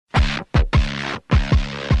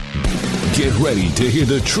Get ready to hear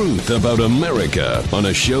the truth about America on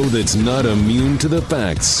a show that's not immune to the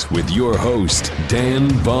facts with your host, Dan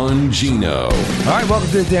Bongino. All right, welcome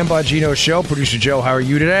to the Dan Bongino Show. Producer Joe, how are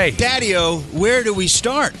you today? Daddy-O, where do we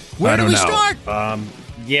start? I don't know.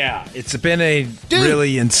 Yeah, it's been a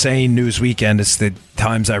really insane news weekend. It's the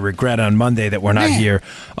times I regret on Monday that we're not here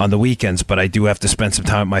on the weekends, but I do have to spend some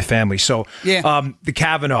time with my family. So the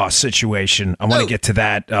Kavanaugh situation, I want to get to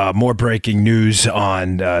that. More breaking news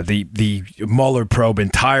on the Mueller probe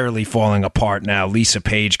entirely falling apart now. Lisa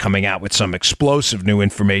Page coming out with some explosive new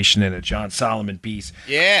information in a John Solomon piece.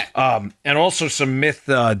 Yeah. And also some myth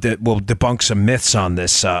that will debunk some myths on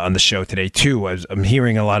this on the show today, too. I'm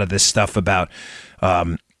hearing a lot of this stuff about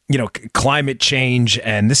climate change,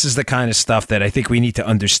 and this is the kind of stuff that I think we need to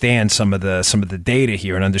understand some of the data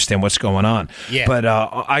here and understand what's going on. Yeah. But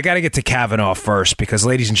I got to get to Kavanaugh first because,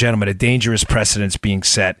 ladies and gentlemen, a dangerous precedent's being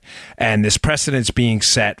set, and this precedent's being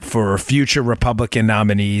set for future Republican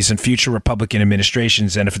nominees and future Republican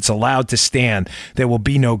administrations, and if it's allowed to stand, there will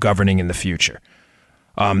be no governing in the future.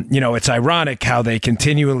 It's ironic how they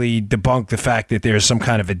continually debunk the fact that there's some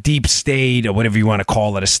kind of a deep state or whatever you want to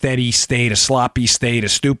call it, a steady state, a sloppy state, a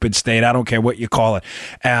stupid state. I don't care what you call it.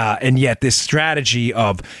 And yet this strategy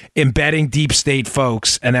of embedding deep state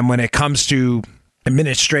folks, and then when it comes to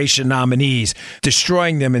administration nominees,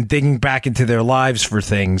 destroying them and digging back into their lives for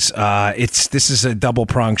things. This is a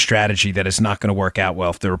double-pronged strategy that is not going to work out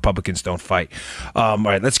well if the Republicans don't fight. All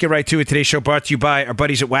right, let's get right to it. Today's show brought to you by our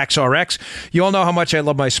buddies at WaxRx. You all know how much I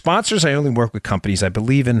love my sponsors. I only work with companies I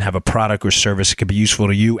believe in, have a product or service that could be useful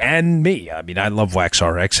to you and me. I mean, I love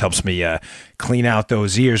WaxRx. Helps me clean out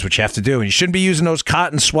those ears, which you have to do. And you shouldn't be using those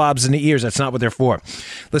cotton swabs in the ears. That's not what they're for.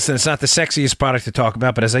 Listen, it's not the sexiest product to talk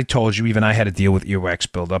about, but as I told you, even I had to deal with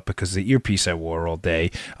earwax buildup because of the earpiece I wore all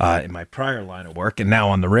day in my prior line of work and now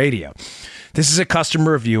on the radio. This is a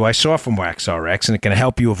customer review I saw from WaxRx, and it can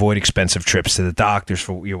help you avoid expensive trips to the doctors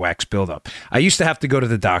for earwax buildup. I used to have to go to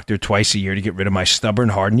the doctor twice a year to get rid of my stubborn,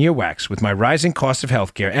 hardened earwax. With my rising cost of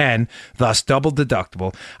healthcare and thus double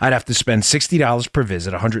deductible, I'd have to spend $60 per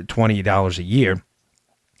visit, $120 a year,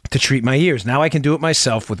 to treat my ears. Now I can do it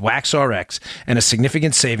myself with WaxRx and a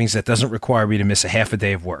significant savings that doesn't require me to miss a half a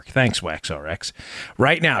day of work. Thanks, WaxRx.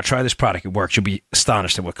 Right now, try this product. It works. You'll be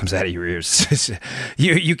astonished at what comes out of your ears.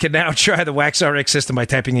 You can now try the WaxRx system by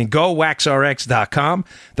typing in GoWaxRx.com.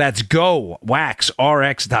 That's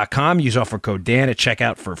GoWaxRx.com. Use offer code Dan at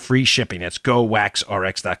checkout for free shipping. That's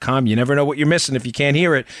GoWaxRx.com. You never know what you're missing. If you can't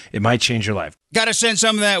hear it, it might change your life. Got to send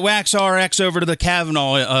some of that WaxRx over to the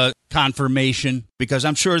Kavanaugh confirmation because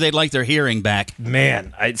I'm sure they'd like their hearing back.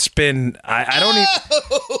 Man, it's been, I don't even,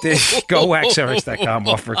 GoWaxRx.com,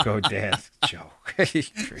 offer code Dan. Joe. That's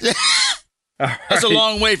a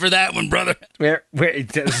long way for that one, brother.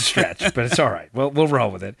 It's a stretch, but it's all right. We'll roll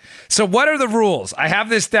with it. So what are the rules? I have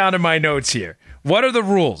this down in my notes here. What are the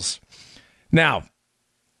rules? Now,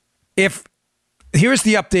 here's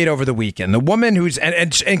the update over the weekend. The woman who's,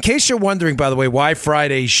 and in case you're wondering, by the way, why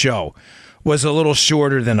Friday's show was a little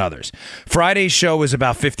shorter than others. Friday's show was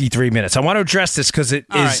about 53 minutes. I want to address this because it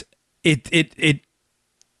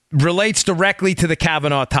relates directly to the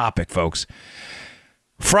Kavanaugh topic, folks.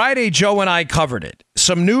 Friday, Joe and I covered it.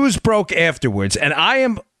 Some news broke afterwards, and I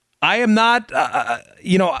am not,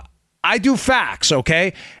 I do facts,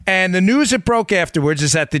 okay? And the news that broke afterwards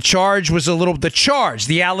is that the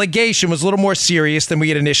allegation was a little more serious than we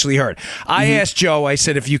had initially heard. I asked Joe, I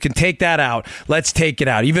said, if you can take that out, let's take it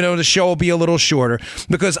out, even though the show will be a little shorter,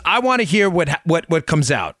 because I want to hear what comes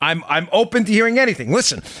out. I'm open to hearing anything.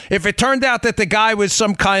 Listen, if it turned out that the guy was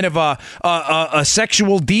some kind of a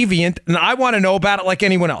sexual deviant, and I want to know about it like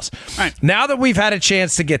anyone else. Right. Now that we've had a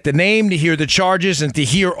chance to get the name, to hear the charges, and to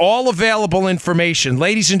hear all available information,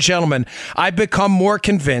 ladies and gentlemen, I've become more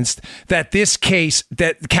convinced that this case,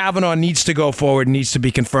 that Kavanaugh needs to go forward, needs to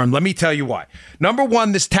be confirmed. Let me tell you why. Number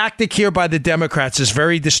one, this tactic here by the Democrats is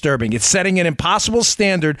very disturbing. It's setting an impossible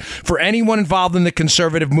standard for anyone involved in the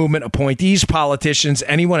conservative movement, appointees, politicians,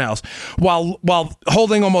 anyone else, while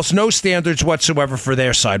holding almost no standards whatsoever for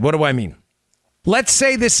their side. What do I mean? Let's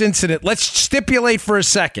say this incident, let's stipulate for a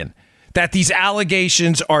second that these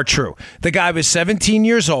allegations are true. The guy was 17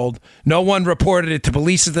 years old. No one reported it to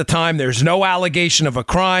police at the time. There's no allegation of a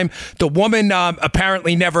crime. The woman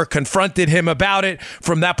apparently never confronted him about it.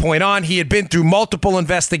 From that point on, he had been through multiple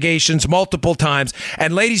investigations multiple times.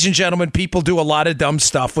 And ladies and gentlemen, people do a lot of dumb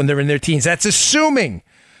stuff when they're in their teens. That's assuming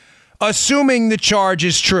the charge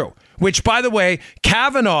is true, which, by the way,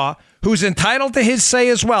 Kavanaugh, who's entitled to his say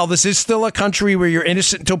as well, this is still a country where you're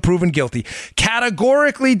innocent until proven guilty,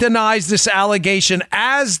 categorically denies this allegation,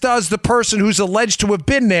 as does the person who's alleged to have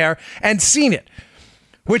been there and seen it.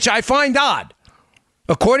 which I find odd.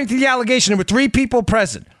 According to the allegation, there were 3 people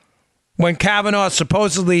present when Kavanaugh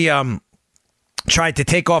supposedly tried to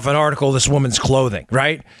take off an article of this woman's clothing,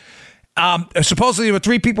 right? Supposedly there were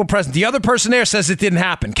 3 people present. The other person there says it didn't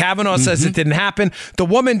happen. Kavanaugh says it didn't happen. The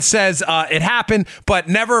woman says it happened, but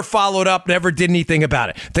never followed up, never did anything about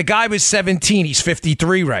it. The guy was 17. He's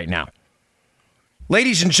 53 right now.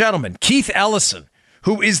 Ladies and gentlemen, Keith Ellison,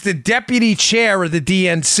 who is the deputy chair of the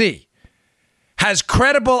DNC, has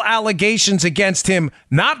credible allegations against him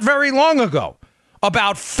not very long ago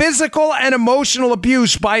about physical and emotional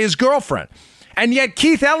abuse by his girlfriend. And yet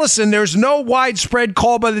Keith Ellison, there's no widespread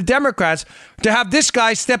call by the Democrats to have this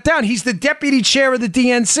guy step down. He's the deputy chair of the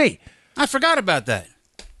DNC. I forgot about that.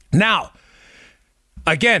 Now,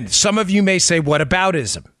 again, some of you may say,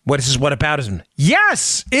 whataboutism? What is whataboutism?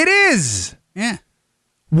 Yes, it is. Yeah.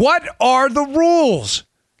 What are the rules?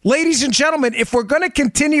 Ladies and gentlemen, if we're going to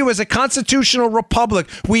continue as a constitutional republic,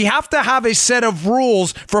 we have to have a set of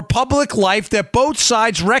rules for public life that both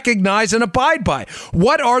sides recognize and abide by.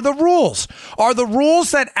 What are the rules? Are the rules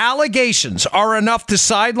that allegations are enough to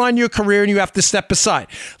sideline your career and you have to step aside?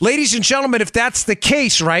 Ladies and gentlemen, if that's the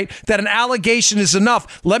case, right, that an allegation is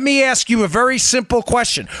enough, let me ask you a very simple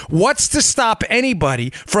question. What's to stop anybody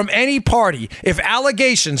from any party if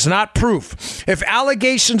allegations, not proof, if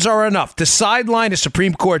allegations are enough to sideline a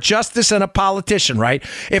Supreme Court justice and a politician, right?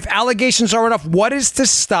 If allegations are enough, what is to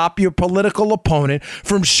stop your political opponent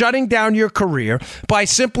from shutting down your career by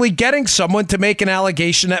simply getting someone to make an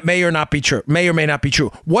allegation that may or may not be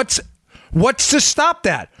true? What's to stop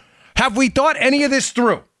that? Have we thought any of this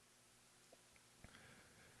through?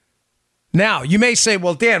 Now, you may say,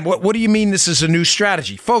 well, Dan, what do you mean this is a new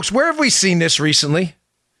strategy? Folks, where have we seen this recently?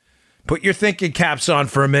 Put your thinking caps on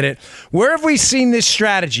for a minute. Where have we seen this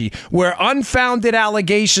strategy where unfounded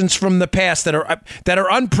allegations from the past that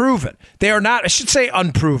are unproven? They are not, I should say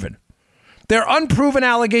unproven. They're unproven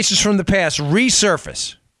allegations from the past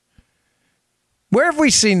resurface. Where have we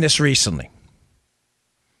seen this recently?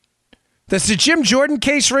 Does the Jim Jordan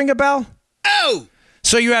case ring a bell? Oh!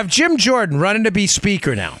 So you have Jim Jordan running to be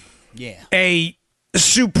speaker now. Yeah. A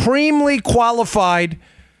supremely qualified,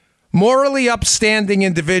 morally upstanding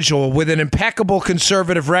individual with an impeccable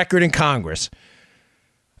conservative record in Congress,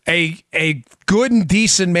 a good and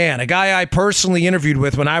decent man, a guy I personally interviewed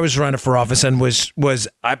with when I was running for office and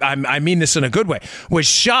I mean this in a good way, was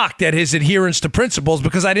shocked at his adherence to principles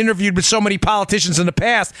because I'd interviewed with so many politicians in the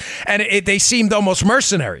past and they seemed almost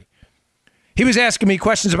mercenary. He was asking me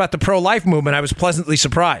questions about the pro-life movement. I was pleasantly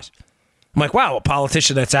surprised. I'm like, wow, a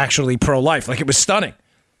politician that's actually pro-life. Like, it was stunning.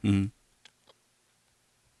 Mm-hmm.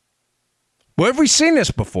 Where have we seen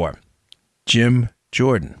this before? Jim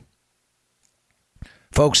Jordan.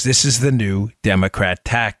 Folks, this is the new Democrat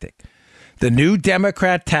tactic. The new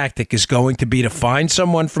Democrat tactic is going to be to find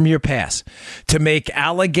someone from your past to make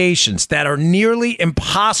allegations that are nearly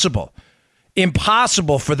impossible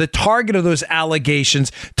for the target of those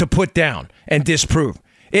allegations to put down and disprove.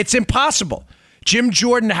 It's impossible. Jim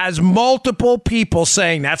Jordan has multiple people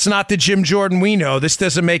saying that's not the Jim Jordan we know. This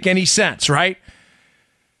doesn't make any sense, right?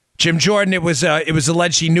 Jim Jordan, it was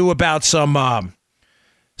alleged he knew about some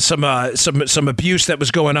abuse that was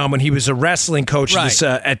going on when he was a wrestling coach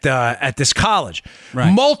at this college.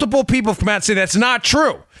 Right. Multiple people come out and say that's not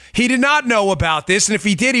true. He did not know about this, and if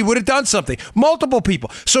he did, he would have done something. Multiple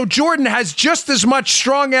people. So Jordan has just as much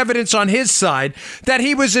strong evidence on his side that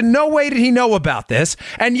he was in no way did he know about this,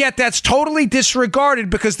 and yet that's totally disregarded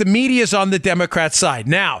because the media is on the Democrat side.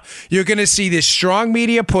 Now, you're going to see this strong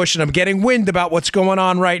media push, and I'm getting wind about what's going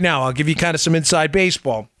on right now. I'll give you kind of some inside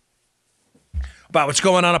baseball about what's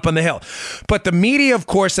going on up on the Hill. But the media, of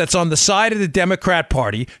course, that's on the side of the Democrat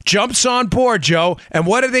Party jumps on board, Joe. And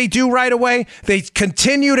what do right away? They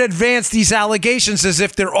continue to advance these allegations as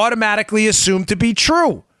if they're automatically assumed to be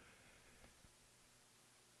true.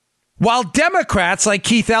 While Democrats like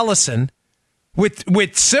Keith Ellison,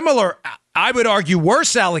 with similar, I would argue,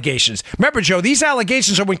 worse allegations. Remember, Joe, these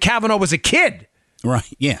allegations are when Kavanaugh was a kid. Right,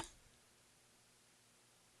 yeah.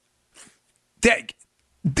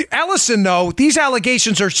 Ellison, though, these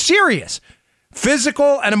allegations are serious.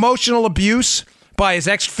 Physical and emotional abuse by his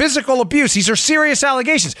physical abuse. These are serious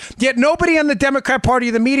allegations. Yet nobody on the Democrat Party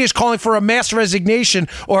of the media is calling for a mass resignation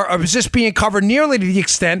or is this being covered nearly to the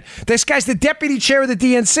extent this guy's the deputy chair of the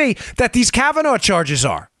DNC that these Kavanaugh charges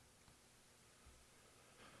are.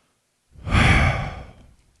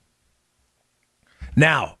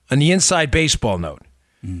 Now, on the inside baseball note,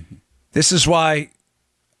 this is why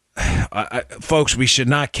folks, we should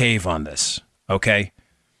not cave on this, okay?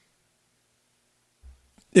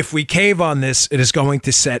 If we cave on this, it is going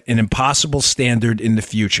to set an impossible standard in the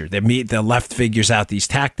future. The left figures out these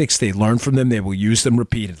tactics. They learn from them. They will use them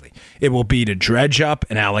repeatedly. It will be to dredge up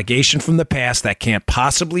an allegation from the past that can't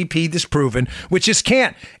possibly be disproven, which just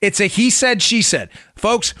can't. It's a he said, she said.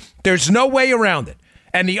 Folks, there's no way around it.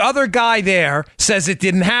 And the other guy there says it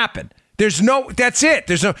didn't happen. That's it.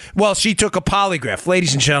 Well, she took a polygraph.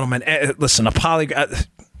 Ladies and gentlemen, listen, a polygraph.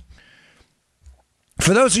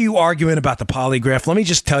 For those of you arguing about the polygraph, let me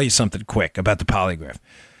just tell you something quick about the polygraph.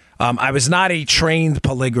 I was not a trained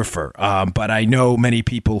polygrapher, but I know many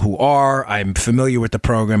people who are. I'm familiar with the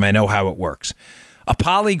program. I know how it works. A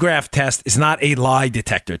polygraph test is not a lie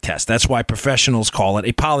detector test. That's why professionals call it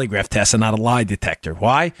a polygraph test and not a lie detector.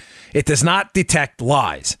 Why? It does not detect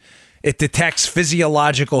lies. It detects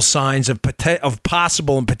physiological signs of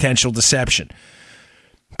possible and potential deception.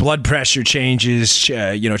 Blood pressure changes,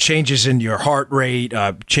 changes in your heart rate,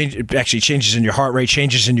 changes in your heart rate,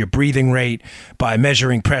 changes in your breathing rate by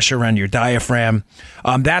measuring pressure on your diaphragm.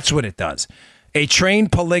 That's what it does. A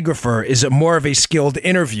trained polygrapher is more of a skilled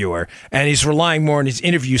interviewer, and he's relying more on his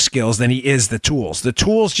interview skills than he is the tools. The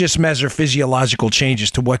tools just measure physiological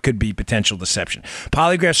changes to what could be potential deception.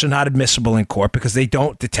 Polygraphs are not admissible in court because they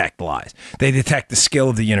don't detect lies. They detect the skill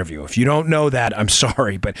of the interview. If you don't know that, I'm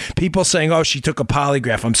sorry, but people saying, oh, she took a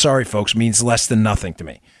polygraph, I'm sorry, folks, means less than nothing to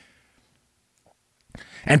me.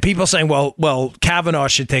 And people saying, well, Kavanaugh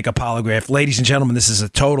should take a polygraph. Ladies and gentlemen, this is a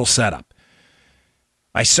total setup.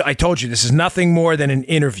 I told you this is nothing more than an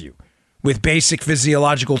interview with basic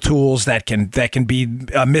physiological tools that can be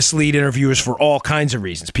mislead interviewers for all kinds of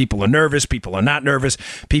reasons. People are nervous. People are not nervous.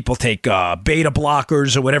 People take beta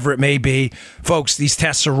blockers or whatever it may be. Folks, these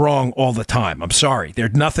tests are wrong all the time. I'm sorry. They're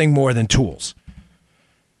nothing more than tools.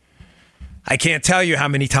 I can't tell you how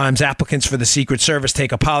many times applicants for the Secret Service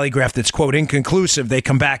take a polygraph that's, quote, inconclusive. They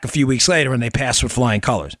come back a few weeks later and they pass with flying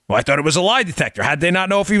colors. Well, I thought it was a lie detector. How'd they not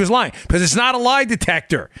know if he was lying? Because it's not a lie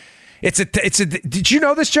detector. Did you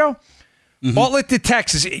know this, Joe? Mm-hmm. All it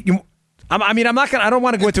detects is, I don't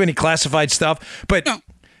want to go into any classified stuff, but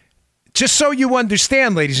just so you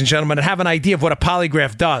understand, ladies and gentlemen, and have an idea of what a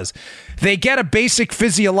polygraph does, they get a basic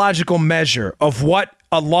physiological measure of what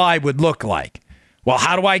a lie would look like. Well,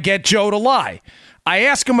 how do I get Joe to lie? I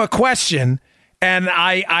ask him a question, and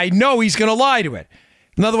I know he's going to lie to it.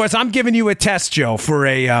 In other words, I'm giving you a test, Joe, for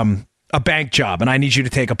a bank job, and I need you to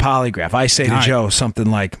take a polygraph. I say to Joe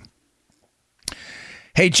something like,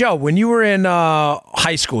 hey, Joe, when you were in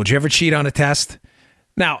high school, did you ever cheat on a test?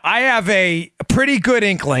 Now, I have a pretty good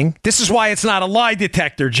inkling. This is why it's not a lie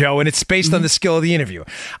detector, Joe, and it's based on the skill of the interview.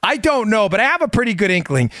 I don't know, but I have a pretty good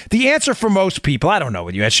inkling. The answer for most people, I don't know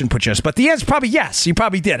with you, I shouldn't put you on, but the answer is probably yes. You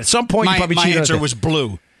probably did. At some point, you probably cheated on a test. My answer was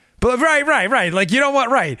blue. But right. Like, you know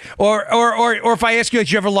what? Right. Or if I ask you,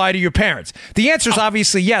 did you ever lie to your parents? The answer is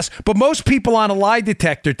obviously yes. But most people on a lie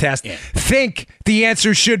detector test think the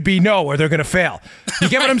answer should be no, or they're going to fail. You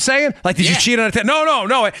get what I'm saying? Like, did you cheat on a test?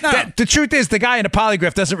 No. The truth is, the guy in a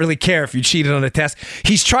polygraph doesn't really care if you cheated on a test.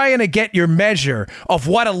 He's trying to get your measure of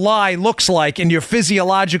what a lie looks like in your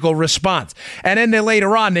physiological response. And then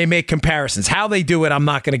later on, they make comparisons. How they do it, I'm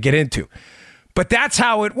not going to get into. But that's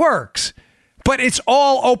how it works. But it's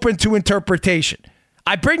all open to interpretation.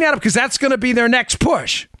 I bring that up because that's going to be their next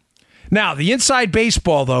push. Now, the inside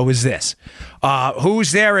baseball, though, is this.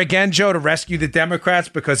 Who's there again, Joe, to rescue the Democrats?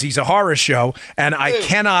 Because he's a horror show, and I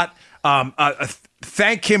cannot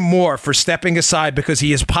thank him more for stepping aside, because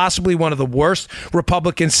he is possibly one of the worst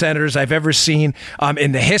Republican senators I've ever seen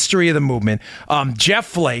in the history of the movement. Jeff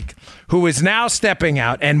Flake, who is now stepping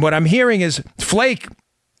out. And what I'm hearing is Flake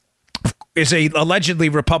is a allegedly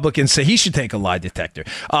Republican, so he should take a lie detector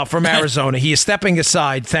from Arizona. He is stepping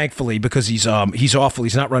aside, thankfully, because he's awful.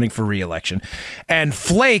 He's not running for re-election. And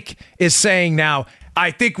Flake is saying now,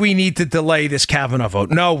 I think we need to delay this Kavanaugh vote.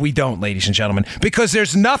 No, we don't, ladies and gentlemen, because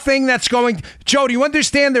there's nothing that's going. Joe, do you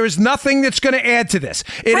understand? There is nothing that's going to add to this.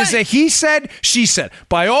 It is a he said, she said.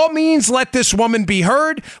 By all means, let this woman be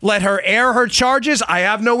heard. Let her air her charges. I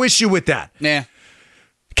have no issue with that. Yeah.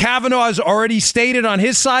 Kavanaugh has already stated on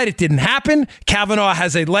his side it didn't happen. Kavanaugh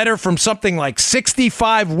has a letter from something like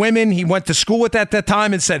 65 women he went to school with at that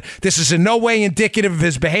time and said this is in no way indicative of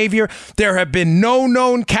his behavior. There have been no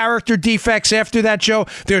known character defects after that, Joe.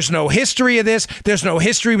 There's no history of this. There's no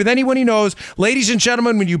history with anyone he knows. Ladies and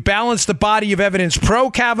gentlemen, when you balance the body of evidence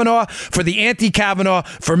pro-Kavanaugh for the anti-Kavanaugh,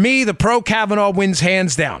 for me, the pro-Kavanaugh wins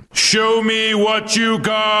hands down. Show me what you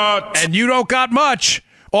got. And you don't got much.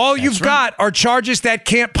 All you've got are charges that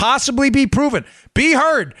can't possibly be proven. Be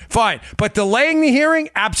heard, fine. But delaying the hearing,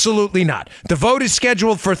 absolutely not. The vote is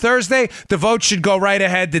scheduled for Thursday. The vote should go right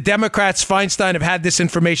ahead. The Democrats, Feinstein, have had this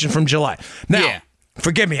information from July. Now,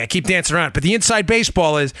 forgive me, I keep dancing around, but the inside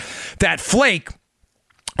baseball is that Flake,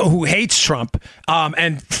 who hates Trump,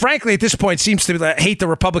 and frankly at this point seems to hate the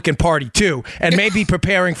Republican Party too, and may be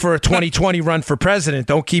preparing for a 2020 run for president.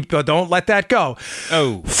 Don't let that go.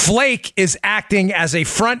 Oh, Flake is acting as a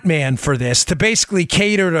front man for this to basically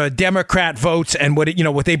cater to Democrat votes and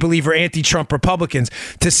what they believe are anti-Trump Republicans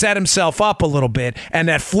to set himself up a little bit, and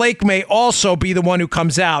that Flake may also be the one who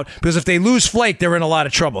comes out, because if they lose Flake, they're in a lot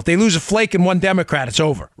of trouble. If they lose a Flake and one Democrat, it's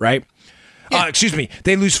over, right? Yeah.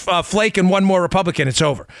 They lose Flake and one more Republican, it's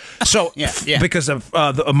over. So, because of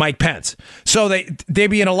Mike Pence. So they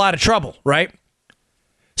be in a lot of trouble, right?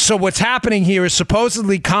 So what's happening here is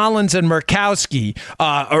supposedly Collins and Murkowski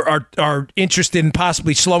are interested in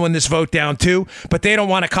possibly slowing this vote down too, but they don't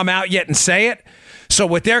want to come out yet and say it. So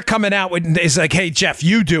what they're coming out with is like, hey, Jeff,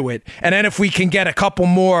 you do it. And then if we can get a couple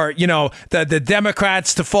more, the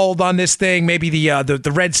Democrats to fold on this thing, maybe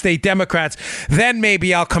the red state Democrats, then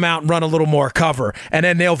maybe I'll come out and run a little more cover. And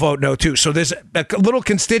then they'll vote no, too. So there's a little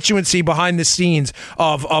constituency behind the scenes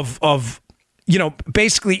of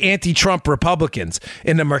basically anti-Trump Republicans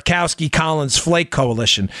in the Murkowski-Collins-Flake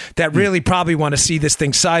coalition that really probably want to see this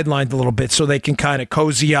thing sidelined a little bit so they can kind of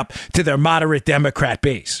cozy up to their moderate Democrat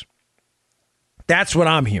base. That's what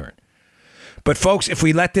I'm hearing. But, folks, if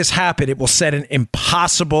we let this happen, it will set an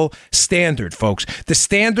impossible standard, folks. The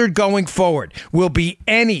standard going forward will be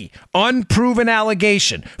any unproven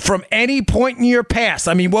allegation from any point in your past.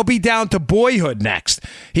 I mean, we'll be down to boyhood next.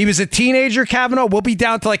 He was a teenager, Kavanaugh. We'll be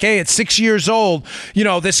down to like, hey, at 6 years old,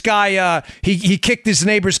 this guy, he kicked his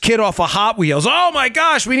neighbor's kid off of Hot Wheels. Oh, my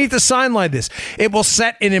gosh, we need to sideline this. It will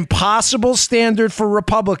set an impossible standard for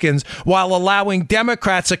Republicans while allowing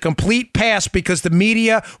Democrats a complete pass because the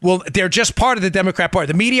media they're just part of the Democrat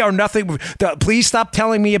Party. The media are nothing. Please stop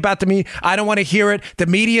telling me about the media. I don't want to hear it. The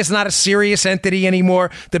media is not a serious entity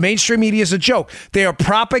anymore. The mainstream media is a joke. They are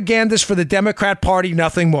propagandists for the Democrat Party,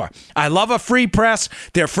 nothing more. I love a free press.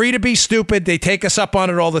 They're free to be stupid. They take us up on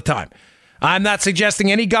it all the time. I'm not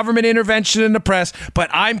suggesting any government intervention in the press, but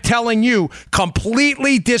I'm telling you,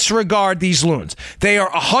 completely disregard these loons. They are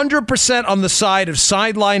 100% on the side of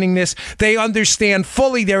sidelining this. They understand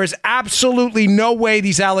fully there is absolutely no way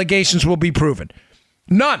these allegations will be proven.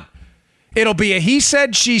 None. It'll be a he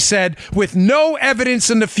said, she said, with no evidence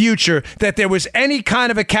in the future that there was any kind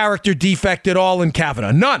of a character defect at all in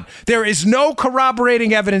Kavanaugh. None. There is no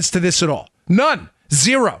corroborating evidence to this at all. None.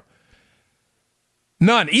 Zero.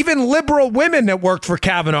 None. Even liberal women that worked for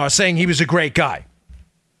Kavanaugh are saying he was a great guy.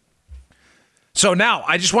 So now,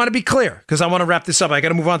 I just want to be clear, because I want to wrap this up. I got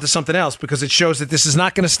to move on to something else, because it shows that this is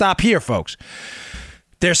not going to stop here, folks.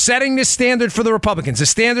 They're setting this standard for the Republicans. The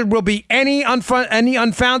standard will be any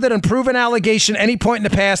unfounded, unproven allegation, any point in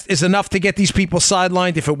the past is enough to get these people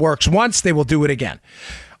sidelined. If it works once, they will do it again.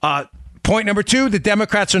 Point number two, the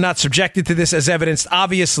Democrats are not subjected to this, as evidenced,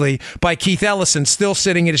 obviously, by Keith Ellison still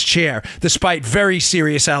sitting in his chair, despite very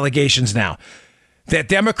serious allegations now. That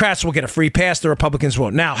Democrats will get a free pass, the Republicans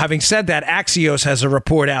won't. Now, having said that, Axios has a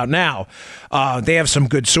report out now. They have some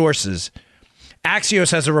good sources.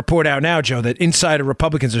 Axios has a report out now, Joe, that insider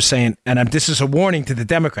Republicans are saying, and this is a warning to the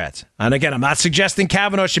Democrats. And again, I'm not suggesting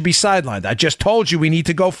Kavanaugh should be sidelined. I just told you we need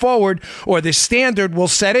to go forward, or this standard will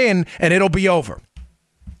set in and it'll be over.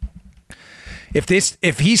 If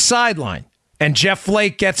he's sidelined and Jeff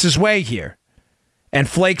Flake gets his way here, and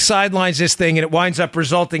Flake sidelines this thing and it winds up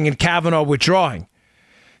resulting in Kavanaugh withdrawing,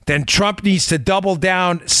 then Trump needs to double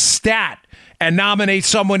down stat and nominate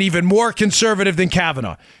someone even more conservative than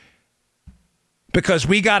Kavanaugh. Because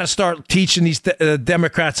we got to start teaching these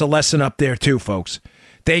Democrats a lesson up there too, folks.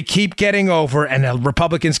 They keep getting over, and the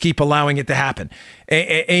Republicans keep allowing it to happen.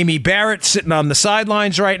 Amy Barrett sitting on the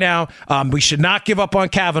sidelines right now. We should not give up on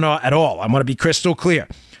Kavanaugh at all. I want to be crystal clear.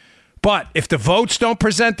 But if the votes don't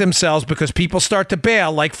present themselves because people start to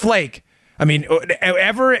bail, like Flake, I mean,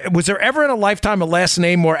 was there ever in a lifetime a last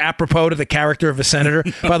name more apropos to the character of a senator?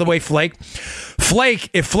 By the way, Flake.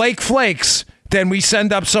 If Flake flakes, then we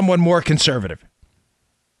send up someone more conservative.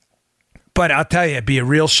 But I'll tell you, it'd be a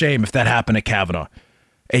real shame if that happened to Kavanaugh.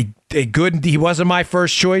 He wasn't my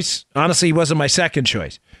first choice. Honestly, he wasn't my second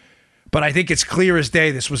choice. But I think it's clear as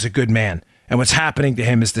day this was a good man. And what's happening to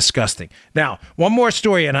him is disgusting. Now, one more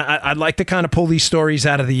story, and I'd like to kind of pull these stories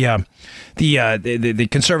out of the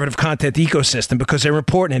conservative content ecosystem because they're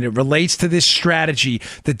important, and it relates to this strategy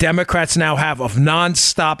the Democrats now have of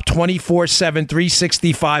nonstop 24/7,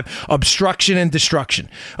 365 obstruction and destruction.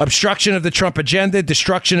 Obstruction of the Trump agenda,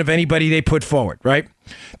 destruction of anybody they put forward, right?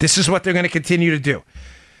 This is what they're going to continue to do.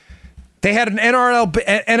 They had an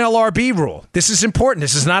NLRB rule. This is important.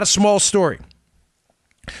 This is not a small story.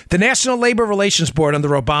 The National Labor Relations Board under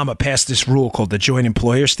Obama passed this rule called the Joint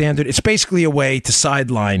Employer Standard. It's basically a way to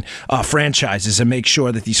sideline franchises and make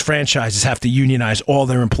sure that these franchises have to unionize all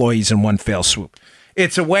their employees in one fell swoop.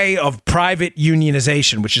 It's a way of private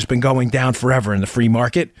unionization, which has been going down forever in the free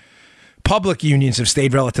market. Public unions have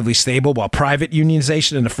stayed relatively stable while private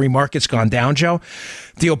unionization in the free market's gone down, Joe.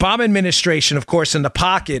 The Obama administration, of course, in the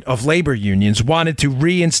pocket of labor unions, wanted to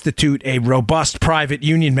reinstitute a robust private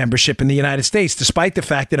union membership in the United States, despite the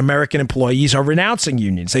fact that American employees are renouncing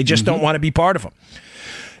unions. They just don't want to be part of them.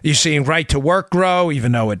 You're seeing right to work grow,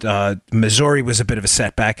 even though Missouri was a bit of a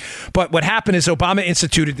setback. But what happened is Obama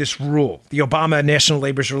instituted this rule, the Obama National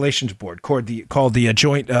Labor Relations Board, called the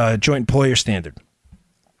Joint Employer Standard.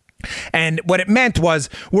 And what it meant was,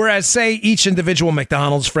 whereas, say, each individual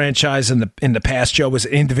McDonald's franchise in the past, Joe, was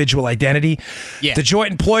an individual identity, the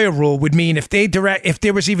joint employer rule would mean if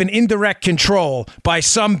there was even indirect control by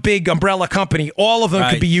some big umbrella company, all of them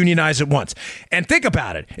could be unionized at once. And think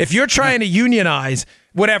about it. If you're trying to unionize,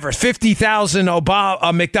 50,000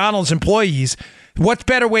 McDonald's employees, what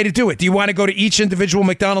better way to do it? Do you want to go to each individual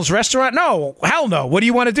McDonald's restaurant? No, hell no. What do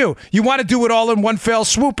you want to do? You want to do it all in one fell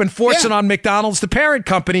swoop and force it on McDonald's, the parent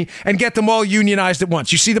company, and get them all unionized at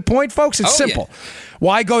once. You see the point, folks? It's simple. Yeah.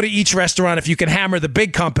 Why go to each restaurant if you can hammer the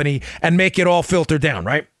big company and make it all filter down,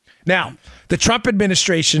 right? Now, the Trump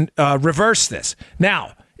administration reversed this.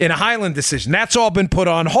 Now, in a Highland decision, that's all been put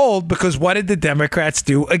on hold because what did the Democrats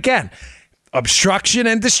do again? Obstruction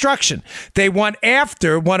and destruction. They went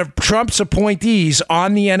after one of Trump's appointees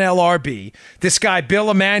on the NLRB, this guy,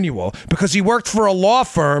 Bill Emanuel, because he worked for a law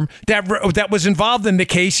firm that was involved in the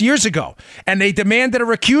case years ago. And they demanded a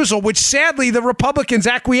recusal, which sadly the Republicans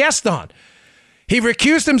acquiesced on. He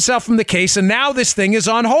recused himself from the case, and now this thing is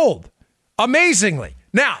on hold. Amazingly.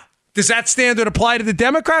 Now, does that standard apply to the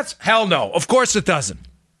Democrats? Hell no. Of course it doesn't.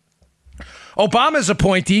 Obama's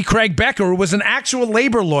appointee, Craig Becker, who was an actual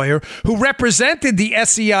labor lawyer who represented the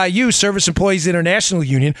SEIU, Service Employees International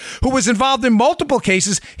Union, who was involved in multiple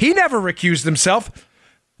cases, he never recused himself.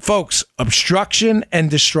 Folks, obstruction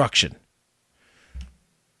and destruction.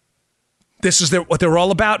 This is what they're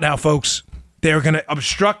all about now, folks. They're going to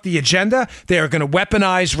obstruct the agenda. They are going to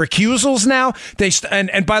weaponize recusals now.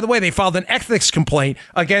 And by the way, they filed an ethics complaint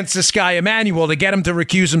against this guy, Emanuel, to get him to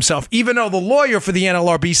recuse himself, even though the lawyer for the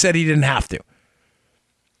NLRB said he didn't have to.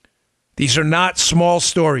 These are not small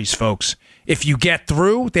stories, folks. If you get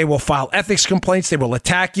through, they will file ethics complaints. They will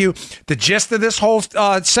attack you. The gist of this whole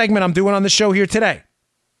segment I'm doing on the show here today.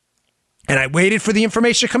 And I waited for the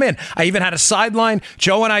information to come in. I even had a sideline.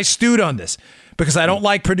 Joe and I stewed on this, because I don't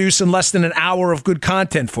like producing less than an hour of good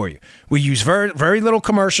content for you. We use very, very little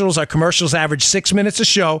commercials. Our commercials average 6 minutes a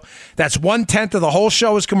show. That's 1/10 of the whole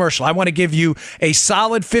show is commercial. I want to give you a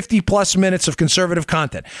solid 50-plus minutes of conservative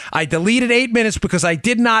content. I deleted 8 minutes because I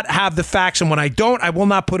did not have the facts, and when I don't, I will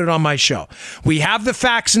not put it on my show. We have the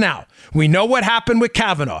facts now. We know what happened with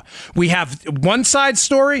Kavanaugh. We have one side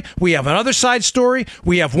story. We have another side story.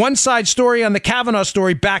 We have one side story on the Kavanaugh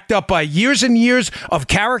story backed up by years and years of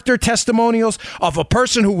character testimonials of a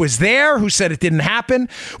person who was there, who said it didn't happen.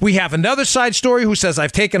 We have another side story who says,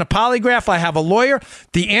 I've taken a polygraph, I have a lawyer.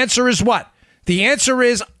 The answer is what? The answer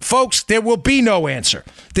is, folks, there will be no answer.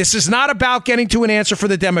 This is not about getting to an answer for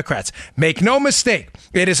the Democrats. Make no mistake.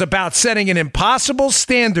 It is about setting an impossible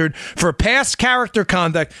standard for past character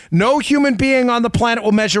conduct no human being on the planet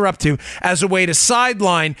will measure up to as a way to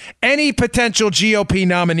sideline any potential GOP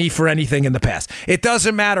nominee for anything in the past. It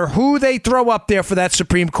doesn't matter who they throw up there for that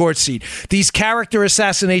Supreme Court seat. These character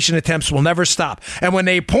assassination attempts will never stop. And when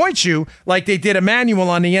they appoint you, like they did Emanuel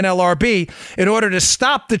on the NLRB, in order to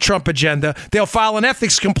stop the Trump agenda, they'll file an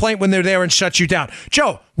ethics complaint when they're there and shut you down.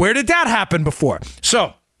 Joe, where did that happen before?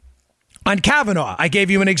 So, on Kavanaugh, I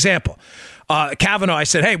gave you an example. Kavanaugh, I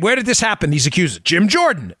said, hey, where did this happen? These accusers. Jim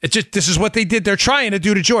Jordan. This is what they did. They're trying to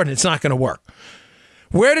do to Jordan. It's not going to work.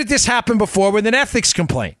 Where did this happen before with an ethics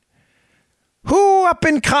complaint? Who up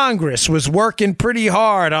in Congress was working pretty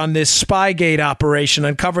hard on this Spygate operation,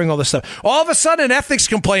 uncovering all this stuff? All of a sudden, an ethics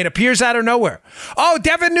complaint appears out of nowhere. Oh,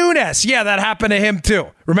 Devin Nunes. Yeah, that happened to him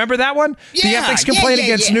too. Remember that one? The ethics complaint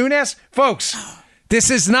against Nunes? Folks, this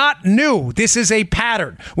is not new. This is a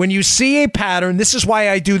pattern. When you see a pattern, this is why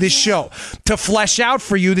I do this show, to flesh out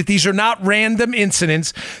for you that these are not random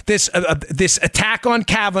incidents. This attack on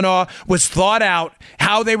Kavanaugh was thought out.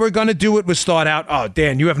 How they were going to do it was thought out. Oh,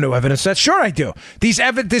 Dan, you have no evidence. That's sure I do.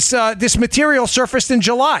 This material surfaced in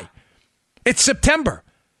July. It's September.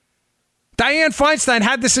 Dianne Feinstein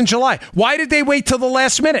had this in July. Why did they wait till the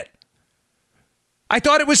last minute? I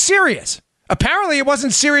thought it was serious. Apparently, it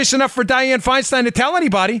wasn't serious enough for Dianne Feinstein to tell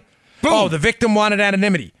anybody. Boom. Oh, the victim wanted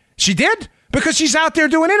anonymity. She did? because she's out there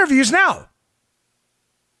doing interviews now.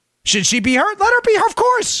 Should she be heard? Let her be heard, of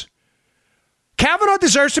course. Kavanaugh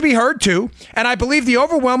deserves to be heard too, and I believe the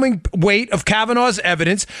overwhelming weight of Kavanaugh's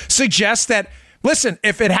evidence suggests that, listen,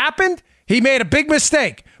 if it happened, he made a big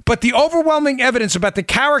mistake, but the overwhelming evidence about the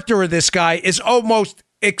character of this guy is almost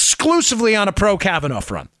exclusively on a pro-Kavanaugh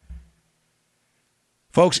front.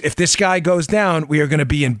 Folks, if this guy goes down, we are going to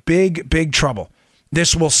be in big, big trouble.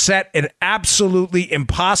 This will set an absolutely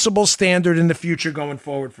impossible standard in the future going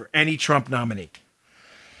forward for any Trump nominee.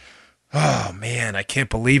 Oh man, I can't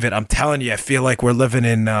believe it! I'm telling you, I feel like we're living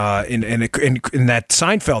in that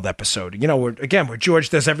Seinfeld episode. You know, where George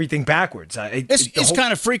does everything backwards. It's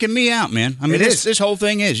kind of freaking me out, man. I mean, this whole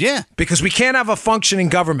thing is, because we can't have a functioning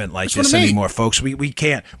government like this anymore, folks. We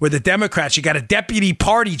can't. We're the Democrats. You got a deputy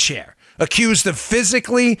party chair accused of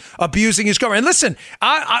physically abusing his government. And listen,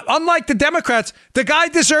 I unlike the Democrats, the guy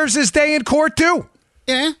deserves his day in court too.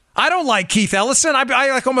 Yeah. I don't like Keith Ellison. I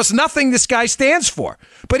like almost nothing this guy stands for.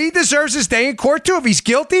 But he deserves his day in court, too. If he's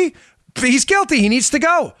guilty, he's guilty. He needs to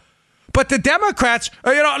go. But the Democrats,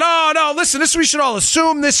 no, listen, we should all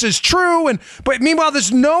assume this is true. But meanwhile,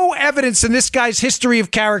 there's no evidence in this guy's history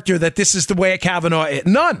of character that this is the way Kavanaugh is.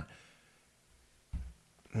 None.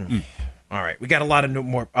 All right, we got a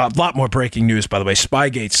lot more breaking news. By the way,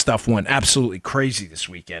 Spygate stuff went absolutely crazy this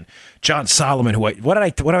weekend. John Solomon, what do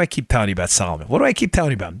I keep telling you about Solomon? What do I keep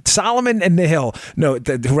telling you about Solomon and The Hill? No,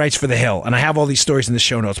 who writes for The Hill, and I have all these stories in the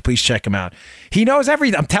show notes. Please check him out. He knows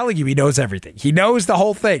everything. I'm telling you, he knows everything. He knows the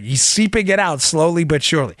whole thing. He's seeping it out slowly but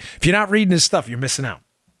surely. If you're not reading his stuff, you're missing out.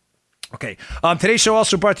 Okay. Today's show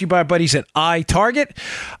also brought to you by our buddies at iTarget.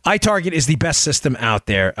 iTarget is the best system out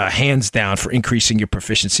there, hands down, for increasing your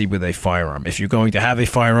proficiency with a firearm. If you're going to have a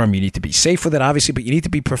firearm, you need to be safe with it, obviously, but you need to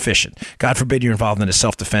be proficient. God forbid you're involved in a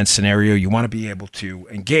self-defense scenario. You want to be able to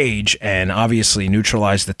engage and obviously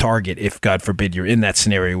neutralize the target if, God forbid, you're in that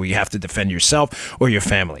scenario where you have to defend yourself or your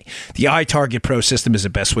family. The iTarget Pro system is the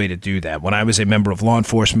best way to do that. When I was a member of law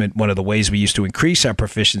enforcement, one of the ways we used to increase our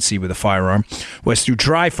proficiency with a firearm was through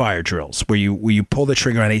dry fire drills, where you pull the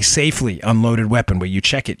trigger on a safely unloaded weapon, where you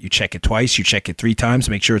check it twice, you check it 3 times,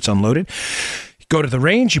 make sure it's unloaded. Go to the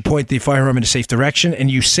range, you point the firearm in a safe direction, and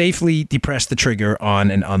you safely depress the trigger on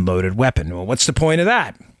an unloaded weapon. Well, what's the point of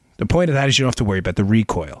that? The point of that is you don't have to worry about the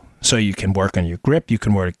recoil. So you can work on your grip, you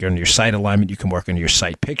can work on your sight alignment, you can work on your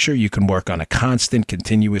sight picture, you can work on a constant,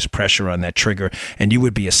 continuous pressure on that trigger, and you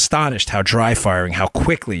would be astonished how dry firing, how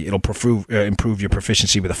quickly it'll improve your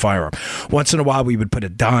proficiency with a firearm. Once in a while, we would put a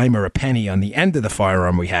dime or a penny on the end of the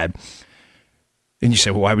firearm we had. And you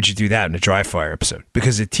say, well, why would you do that in a dry fire episode?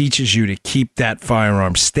 Because it teaches you to keep that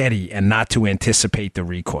firearm steady and not to anticipate the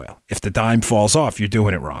recoil. If the dime falls off, you're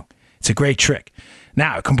doing it wrong. It's a great trick.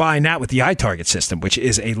 Now, combine that with the iTarget system, which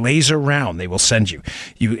is a laser round they will send you.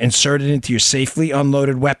 You insert it into your safely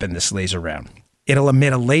unloaded weapon, this laser round. It'll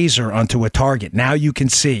emit a laser onto a target. Now you can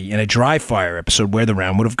see in a dry fire episode where the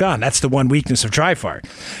round would have gone. That's the one weakness of dry fire.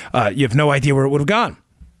 You have no idea where it would have gone,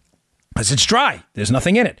 because it's dry. There's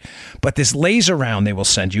nothing in it. But this laser round they will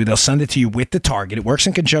send you, they'll send it to you with the target. It works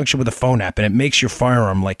in conjunction with a phone app, and it makes your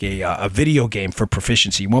firearm like a video game for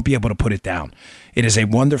proficiency. You won't be able to put it down. It is a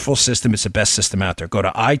wonderful system. It's the best system out there. Go to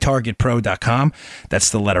itargetpro.com. That's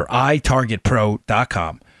the letter I,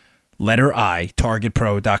 targetpro.com. Letter I,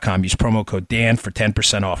 targetpro.com. Use promo code Dan for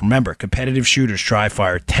 10% off. Remember, competitive shooters dry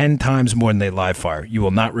fire 10 times more than they live fire. You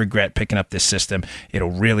will not regret picking up this system.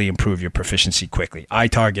 It'll really improve your proficiency quickly.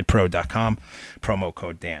 itargetpro.com, promo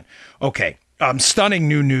code Dan. Okay. Stunning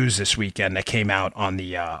new news this weekend that came out on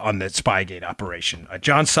the Spygate operation.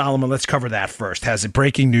 John Solomon, let's cover that first, has a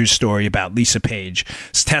breaking news story about Lisa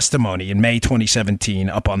Page's testimony in May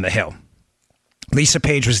 2017 up on the Hill. Lisa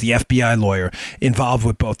Page was the FBI lawyer involved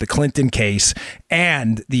with both the Clinton case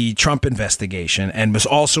and the Trump investigation, and was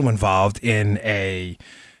also involved in a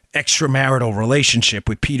extramarital relationship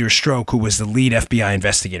with Peter Strzok, who was the lead FBI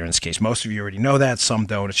investigator in this case. Most of you already know that. Some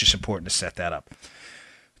don't. It's just important to set that up.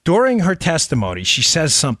 During her testimony, she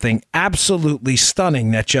says something absolutely stunning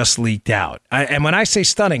that just leaked out. And when I say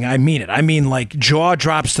stunning, I mean it. I mean, like, jaw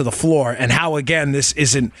drops to the floor, and how, again, this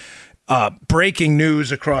isn't breaking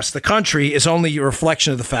news across the country is only a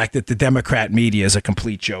reflection of the fact that the Democrat media is a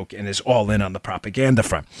complete joke and is all in on the propaganda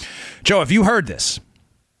front. Joe, have you heard this?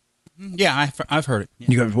 Yeah, I've heard it. Yeah.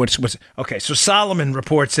 You go, what's okay, so Solomon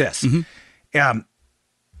reports this. Mm-hmm.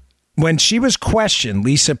 When she was questioned,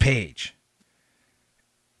 Lisa Page,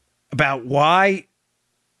 about why,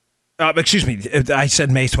 excuse me, I said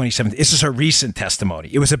May 2017. This is her recent testimony.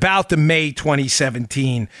 It was about the May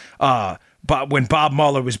 2017 when Bob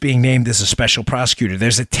Mueller was being named as a special prosecutor.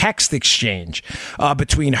 There's a text exchange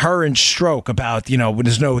between her and Strzok about,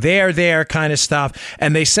 there's no there kind of stuff.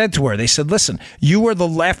 And they said to her, listen, you were the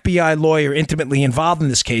FBI lawyer intimately involved in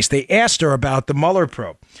this case. They asked her about the Mueller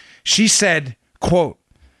probe. She said, quote,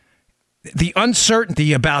 the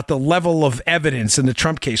uncertainty about the level of evidence in the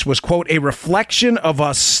Trump case was, quote, a reflection of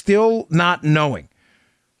us still not knowing.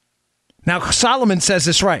 Now, Solomon says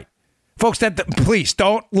this right. Folks, please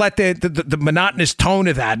don't let the monotonous tone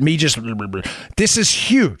of that, this is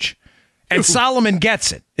huge. And Solomon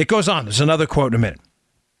gets it. It goes on. There's another quote in a minute.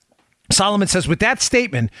 Solomon says, with that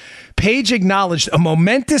statement, Page acknowledged a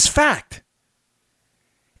momentous fact.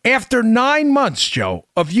 After 9 months, Joe,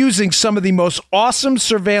 of using some of the most awesome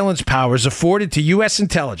surveillance powers afforded to U.S.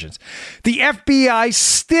 intelligence, the FBI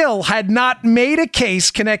still had not made a case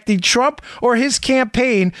connecting Trump or his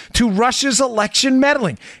campaign to Russia's election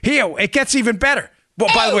meddling. Here, it gets even better. Well,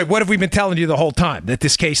 by the way, what have we been telling you the whole time? That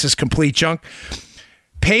this case is complete junk?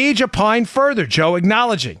 Page opined further, Joe,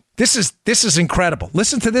 acknowledging. This is incredible.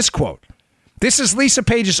 Listen to this quote. This is Lisa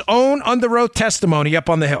Page's own under oath testimony up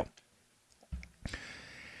on the Hill.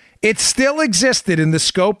 It still existed in the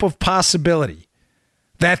scope of possibility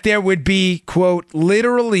that there would be, quote,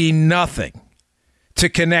 literally nothing to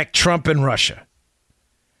connect Trump and Russia,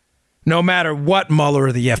 no matter what Mueller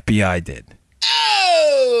or the FBI did.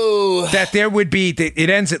 Oh! That there would be,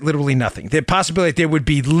 it ends at literally nothing. The possibility that there would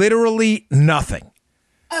be literally nothing.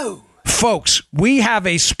 Oh. Folks, we have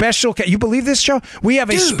a special, you believe this, Joe? We have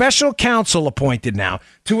a special counsel appointed now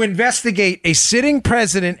to investigate a sitting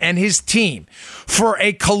president and his team for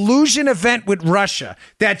a collusion event with Russia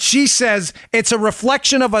that she says it's a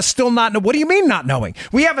reflection of us still not knowing. What do you mean not knowing?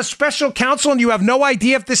 We have a special counsel and you have no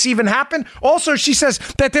idea if this even happened? Also, she says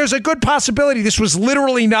that there's a good possibility this was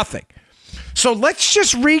literally nothing. So let's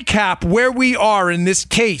just recap where we are in this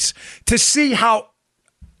case to see how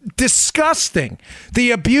disgusting the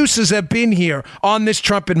abuses have been here on this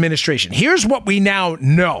Trump administration. Here's what we now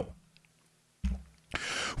know.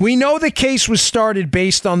 We know the case was started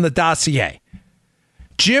based on the dossier.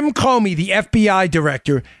 Jim Comey, the FBI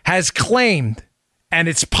director, has claimed, and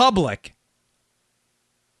it's public,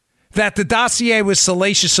 that the dossier was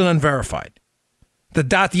salacious and unverified.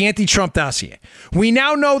 The anti-Trump dossier. We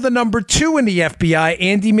now know the number 2 in the FBI,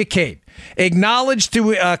 Andy McCabe, acknowledged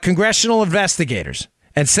to congressional investigators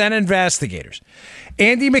and Senate investigators.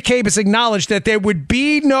 Andy McCabe has acknowledged that there would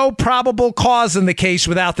be no probable cause in the case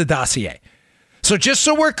without the dossier. So just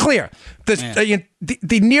so we're clear,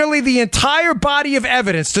 nearly the entire body of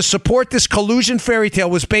evidence to support this collusion fairy tale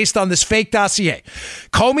was based on this fake dossier.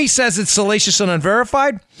 Comey says it's salacious and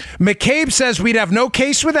unverified. McCabe says we'd have no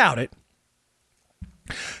case without it.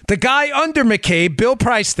 The guy under McCabe, Bill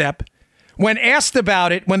Priestep, when asked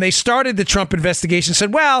about it, when they started the Trump investigation,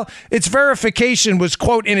 said, well, its verification was,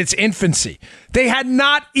 quote, in its infancy. They had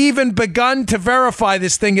not even begun to verify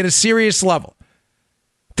this thing at a serious level,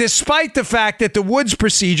 despite the fact that the Woods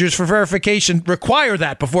procedures for verification require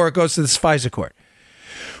that before it goes to the FISA court.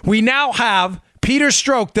 We now have Peter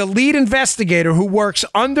Strzok, the lead investigator who works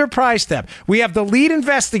under Priestep. We have the lead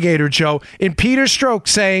investigator, Joe, in Peter Strzok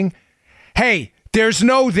saying, hey, there's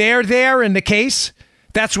no there in the case.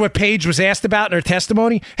 That's what Page was asked about in her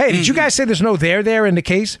testimony. Hey, did you guys say there's no there in the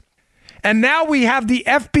case? And now we have the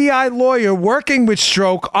FBI lawyer working with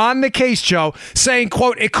Strzok on the case, Joe, saying,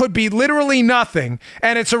 quote, it could be literally nothing,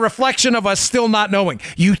 and it's a reflection of us still not knowing.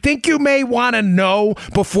 You think you may want to know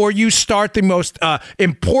before you start the most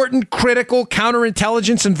important, critical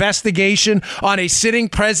counterintelligence investigation on a sitting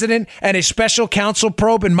president and a special counsel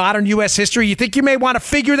probe in modern U.S. history? You think you may want to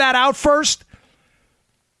figure that out first?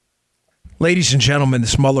 Ladies and gentlemen,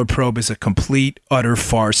 this Mueller probe is a complete, utter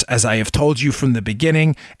farce, as I have told you from the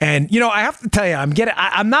beginning. And, I have to tell you,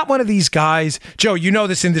 I'm not one of these guys. Joe, you know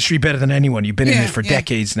this industry better than anyone. You've been in it for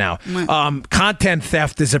decades now. Content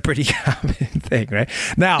theft is a pretty common thing, right?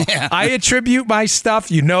 Now, I attribute my stuff.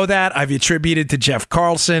 You know that. I've attributed to Jeff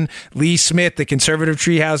Carlson, Lee Smith, the Conservative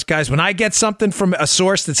Treehouse guys. When I get something from a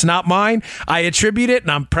source that's not mine, I attribute it, and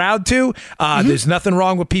I'm proud to. There's nothing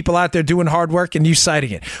wrong with people out there doing hard work and you citing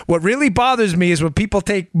it. What really bothers me is when people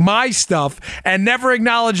take my stuff and never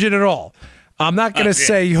acknowledge it at all. I'm not going to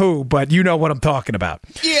say who, but you know what I'm talking about.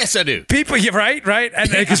 Yes, I do. People, right?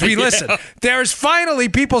 Because we listen. There's finally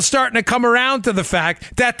people starting to come around to the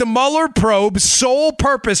fact that the Mueller probe's sole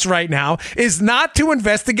purpose right now is not to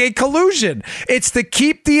investigate collusion. It's to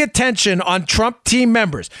keep the attention on Trump team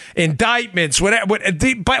members. Indictments, whatever.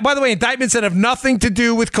 By the way, indictments that have nothing to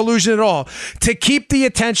do with collusion at all. To keep the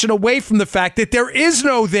attention away from the fact that there is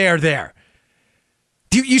no there.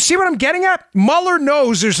 Do you see what I'm getting at? Mueller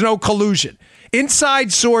knows there's no collusion.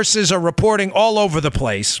 Inside sources are reporting all over the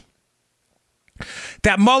place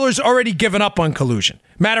that Mueller's already given up on collusion.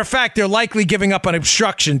 Matter of fact, they're likely giving up on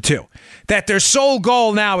obstruction, too. That their sole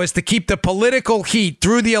goal now is to keep the political heat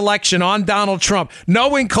through the election on Donald Trump,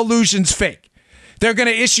 knowing collusion's fake. They're going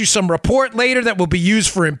to issue some report later that will be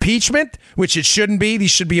used for impeachment, which it shouldn't be.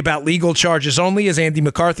 These should be about legal charges only, as Andy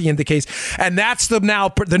McCarthy indicates. And that's the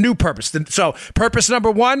new purpose. So purpose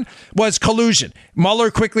number one was collusion.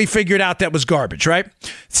 Mueller quickly figured out that was garbage, right?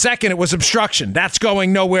 Second, it was obstruction. That's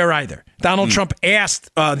going nowhere either. Donald Trump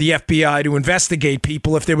asked the FBI to investigate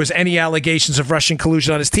people if there was any allegations of Russian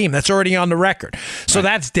collusion on his team. That's already on the record. So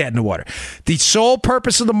that's dead in the water. The sole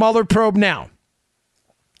purpose of the Mueller probe now,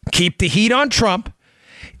 keep the heat on Trump,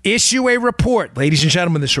 issue a report. Ladies and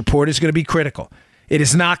gentlemen, this report is going to be critical. It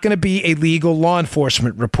is not going to be a legal law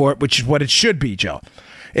enforcement report, which is what it should be, Joe.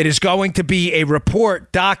 It is going to be a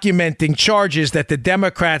report documenting charges that the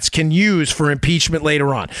Democrats can use for impeachment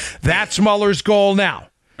later on. That's Mueller's goal now.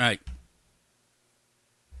 Right.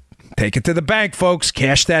 Take it to the bank, folks.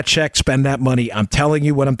 Cash that check, spend that money. I'm telling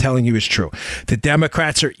you what I'm telling you is true. The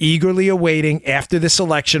Democrats are eagerly awaiting after this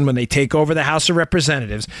election when they take over the House of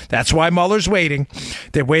Representatives. That's why Mueller's waiting.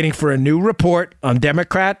 They're waiting for a new report on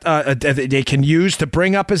Democrat they can use to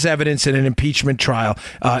bring up as evidence in an impeachment trial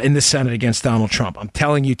in the Senate against Donald Trump. I'm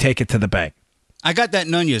telling you, take it to the bank. I got that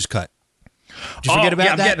Nunez cut. Did you forget about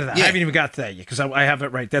that? I'm that? getting to that. Yeah. I haven't even got to that yet because I have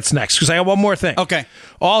it right. That's next because I have one more thing. Okay.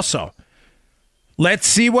 Also, let's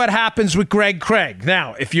see what happens with Greg Craig.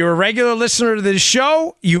 Now, if you're a regular listener to this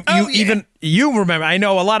show, you remember. I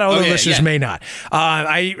know a lot of other listeners may not.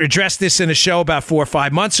 I addressed this in a show about 4 or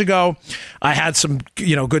 5 months ago. I had some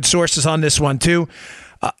good sources on this one too.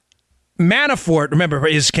 Manafort, remember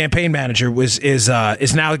his campaign manager is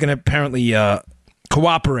now going to apparently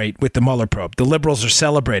cooperate with the Mueller probe. The liberals are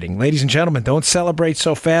celebrating. Ladies and gentlemen, don't celebrate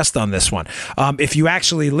so fast on this one. If you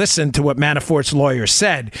actually listen to what Manafort's lawyer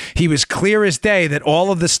said, he was clear as day that all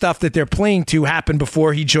of the stuff that they're playing to happened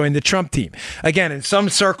before he joined the Trump team. Again, in some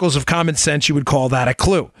circles of common sense, you would call that a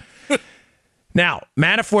clue. Now,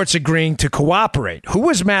 Manafort's agreeing to cooperate. Who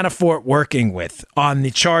was Manafort working with on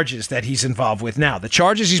the charges that he's involved with now? The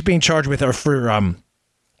charges he's being charged with are for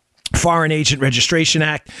Foreign Agent Registration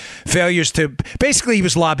Act, failures to... Basically, he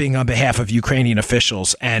was lobbying on behalf of Ukrainian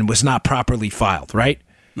officials and was not properly filed, right?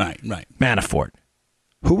 Right. Manafort.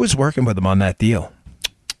 Who was working with him on that deal?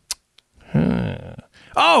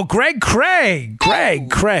 Oh, Greg Craig. Greg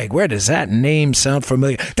Craig. Where does that name sound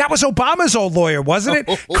familiar? That was Obama's old lawyer, wasn't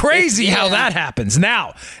it? Crazy how that happens.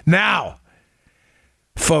 Now,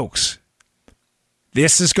 folks,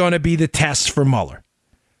 this is going to be the test for Mueller.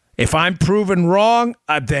 If I'm proven wrong,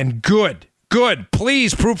 then good.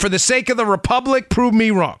 Please prove, for the sake of the Republic, prove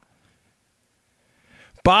me wrong.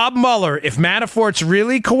 Bob Mueller, if Manafort's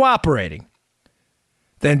really cooperating,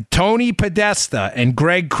 then Tony Podesta and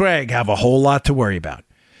Greg Craig have a whole lot to worry about.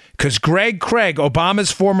 Because Greg Craig,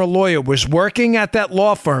 Obama's former lawyer, was working at that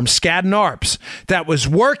law firm, Skadden Arps, that was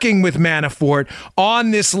working with Manafort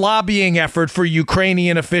on this lobbying effort for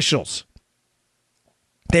Ukrainian officials.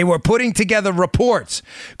 They were putting together reports.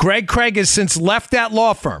 Greg Craig has since left that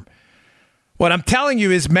law firm. What I'm telling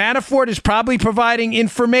you is Manafort is probably providing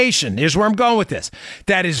information. Here's where I'm going with this.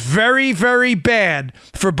 That is very, very bad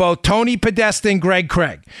for both Tony Podesta and Greg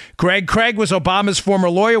Craig. Greg Craig was Obama's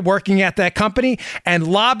former lawyer working at that company, and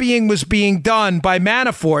lobbying was being done by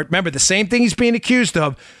Manafort. Remember, the same thing he's being accused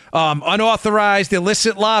of. Unauthorized,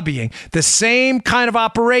 illicit lobbying. The same kind of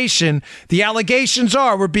operation, the allegations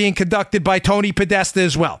were being conducted by Tony Podesta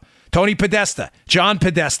as well. Tony Podesta, John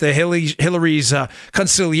Podesta, Hillary's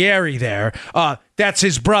consigliere there, that's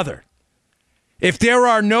his brother. If there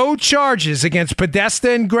are no charges against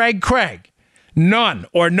Podesta and Greg Craig, none,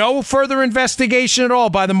 or no further investigation at all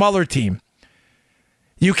by the Mueller team,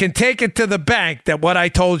 you can take it to the bank that what I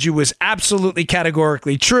told you was absolutely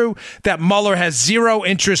categorically true, that Mueller has zero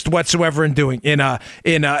interest whatsoever in doing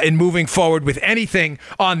in moving forward with anything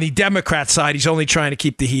on the Democrat side. He's only trying to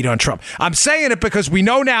keep the heat on Trump. I'm saying it because we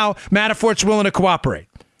know now Manafort's willing to cooperate.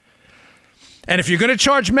 And if you're going to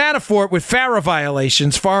charge Manafort with FARA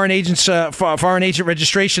violations, Foreign Agent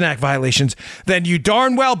Registration Act violations, then you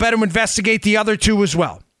darn well better investigate the other two as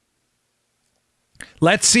well.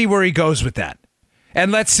 Let's see where he goes with that. And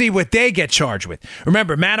let's see what they get charged with.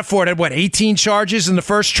 Remember, Manafort had, 18 charges in the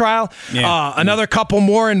first trial? Yeah. Another couple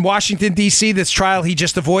more in Washington, D.C., this trial he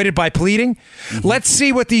just avoided by pleading. Mm-hmm. Let's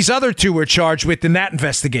see what these other two were charged with in that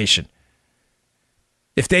investigation.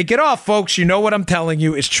 If they get off, folks, you know what I'm telling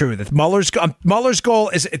you is true. That Mueller's goal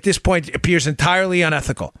is, at this point, appears entirely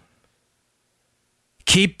unethical.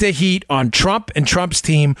 Keep the heat on Trump and Trump's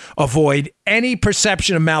team. Avoid any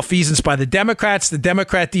perception of malfeasance by the Democrats, the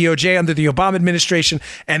Democrat DOJ under the Obama administration,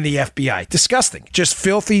 and the FBI. Disgusting. Just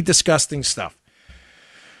filthy, disgusting stuff.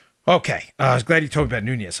 Okay. I was glad you told me about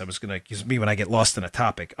Nunes. I was going to use me when I get lost in a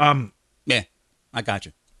topic. Yeah, I got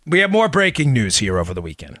you. We have more breaking news here over the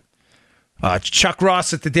weekend. Chuck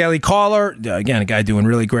Ross at the Daily Caller. Again, a guy doing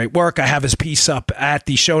really great work. I have his piece up at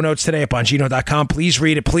the show notes today at Bongino.com. Please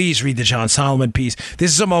read it. Please read the John Solomon piece.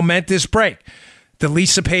 This is a momentous break. The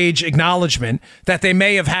Lisa Page acknowledgement that they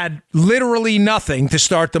may have had literally nothing to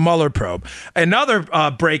start the Mueller probe. Another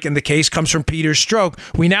break in the case comes from Peter Strzok.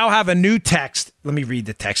 We now have a new text. Let me read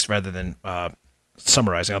the text rather than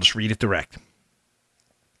summarizing. I'll just read it direct.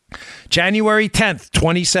 January 10th,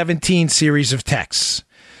 2017 series of texts.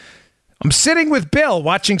 I'm sitting with Bill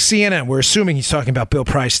watching CNN. We're assuming he's talking about Bill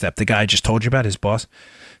Priestep, the guy I just told you about, his boss.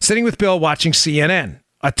 Sitting with Bill watching CNN.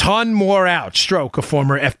 A ton more out. Strzok, a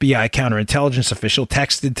former FBI counterintelligence official,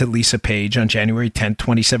 texted to Lisa Page on January 10,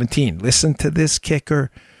 2017. Listen to this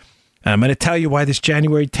kicker. And I'm going to tell you why this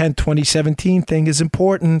January 10, 2017 thing is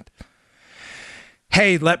important.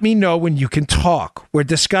 Hey, let me know when you can talk. We're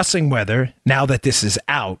discussing whether, now that this is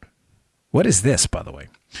out, what is this, by the way?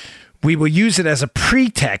 We will use it as a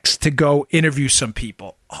pretext to go interview some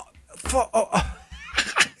people. Do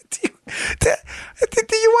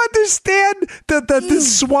you understand the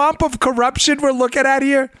swamp of corruption we're looking at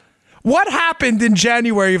here? What happened in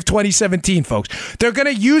January of 2017, folks? They're going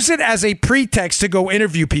to use it as a pretext to go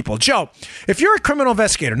interview people. Joe, if you're a criminal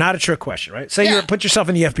investigator, not a trick question, right? Say you put yourself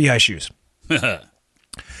in the FBI shoes.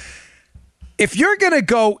 If you're going to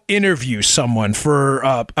go interview someone for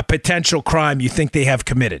a potential crime you think they have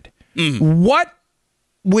committed, what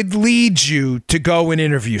would lead you to go and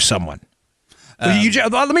interview someone?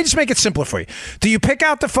 Let me just make it simpler for you. Do you pick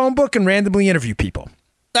out the phone book and randomly interview people?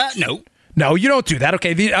 No. No, you don't do that.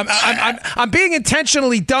 Okay, I'm being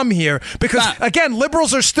intentionally dumb here because, again,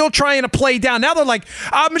 liberals are still trying to play down. Now they're like,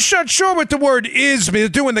 I'm not sure what the word is. They're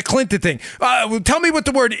doing the Clinton thing. Tell me what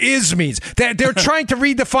the word is means. They're trying to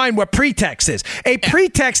redefine what pretext is. A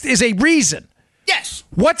pretext is a reason. Yes.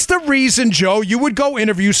 What's the reason, Joe, you would go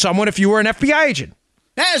interview someone if you were an FBI agent?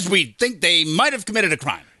 As we think they might have committed a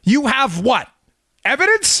crime. You have what?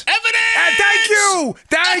 Evidence? Thank you.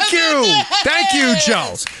 Thank you,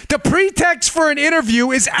 Joe. The pretext for an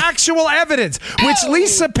interview is actual evidence, which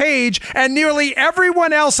Lisa Page and nearly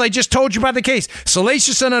everyone else I just told you about the case,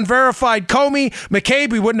 salacious and unverified Comey,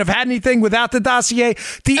 McCabe, we wouldn't have had anything without the dossier.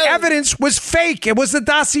 The evidence was fake. It was the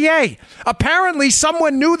dossier. Apparently,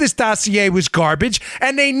 someone knew this dossier was garbage,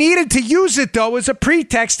 and they needed to use it, though, as a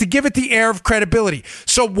pretext to give it the air of credibility.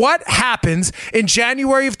 So what happens in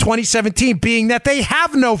January of 2017, being that they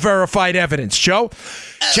have no verified evidence, Joe?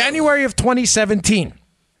 January of 2017,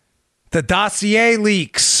 the dossier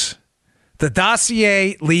leaks.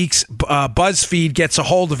 BuzzFeed gets a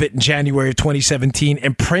hold of it in January of 2017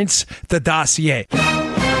 and prints the dossier. Yes,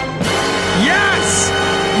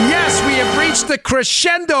 we have reached the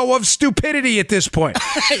crescendo of stupidity at this point.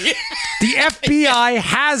 The FBI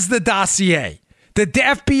has the dossier. The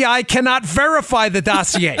FBI cannot verify the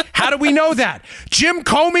dossier. How do we know that? Jim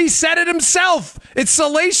Comey said it himself. It's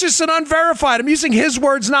salacious and unverified. I'm using his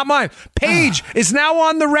words, not mine. Page is now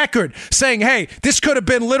on the record saying, hey, this could have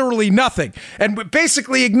been literally nothing. And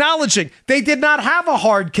basically acknowledging they did not have a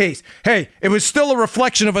hard case. Hey, it was still a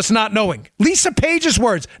reflection of us not knowing. Lisa Page's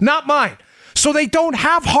words, not mine. So they don't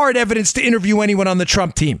have hard evidence to interview anyone on the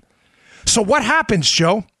Trump team. So what happens,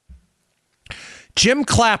 Joe? Jim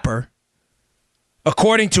Clapper,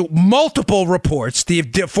 according to multiple reports, the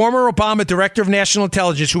former Obama director of national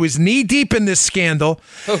intelligence, who is knee-deep in this scandal,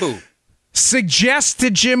 suggests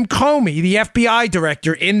to Jim Comey, the FBI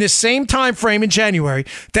director, in the same time frame in January,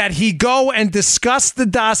 that he go and discuss the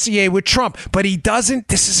dossier with Trump. But he doesn't,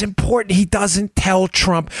 this is important, he doesn't tell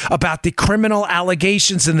Trump about the criminal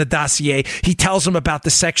allegations in the dossier. He tells him about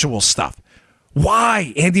the sexual stuff.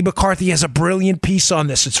 Why? Andy McCarthy has a brilliant piece on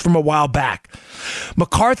this. It's from a while back.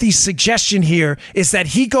 McCarthy's suggestion here is that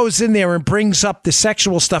he goes in there and brings up the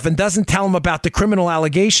sexual stuff and doesn't tell him about the criminal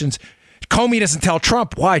allegations. Comey doesn't tell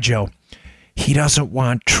Trump. Why, Joe? He doesn't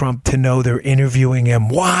want Trump to know they're interviewing him.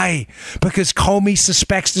 Why? Because Comey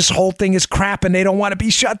suspects this whole thing is crap and they don't want to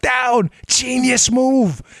be shut down. Genius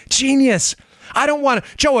move. Genius. I don't want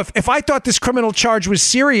to. Joe, if I thought this criminal charge was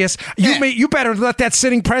serious, you better let that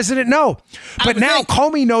sitting president know. But now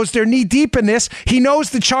Comey knows they're knee deep in this. He knows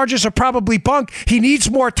the charges are probably bunk. He needs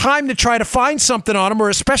more time to try to find something on him or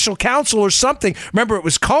a special counsel or something. Remember, it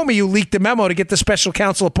was Comey who leaked the memo to get the special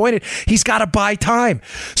counsel appointed. He's got to buy time.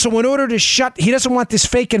 So in order to he doesn't want this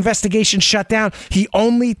fake investigation shut down. He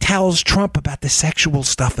only tells Trump about the sexual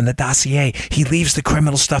stuff in the dossier. He leaves the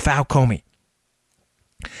criminal stuff out, Comey.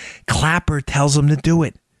 Clapper tells him to do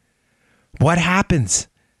it. What happens?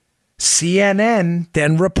 CNN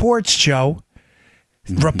then reports, Joe.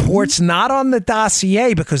 Reports not on the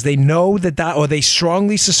dossier because they know or they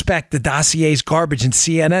strongly suspect the dossier is garbage, and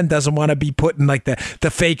CNN doesn't want to be put in like the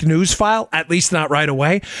fake news file, at least not right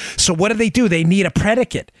away. So what do? They need a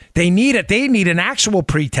predicate. They need an actual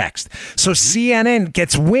pretext. So CNN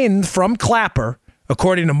gets wind from Clapper,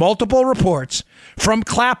 according to multiple reports from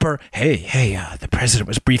Clapper. Hey, the president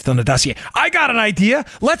was briefed on the dossier. I got an idea.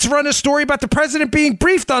 Let's run a story about the president being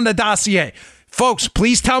briefed on the dossier. Folks,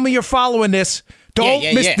 please tell me you're following this. Don't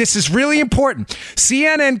miss. This is really important.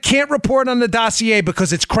 CNN can't report on the dossier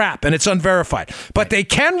because it's crap and it's unverified. But they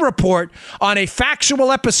can report on a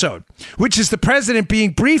factual episode, which is the president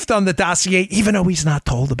being briefed on the dossier, even though he's not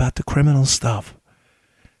told about the criminal stuff.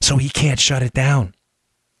 So he can't shut it down.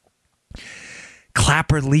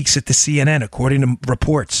 Clapper leaks it to CNN, according to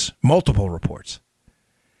reports, multiple reports.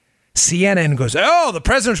 CNN goes, the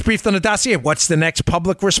president's briefed on the dossier. What's the next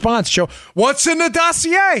public response, Joe? What's in the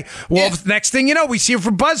dossier? Well, next thing you know, we see it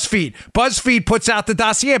from BuzzFeed. BuzzFeed puts out the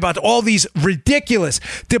dossier about all these ridiculous,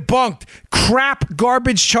 debunked, crap,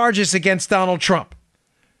 garbage charges against Donald Trump.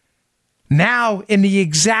 Now, in the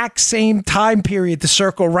exact same time period, to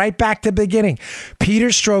circle right back to the beginning, Peter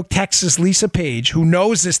Strzok texts Lisa Page, who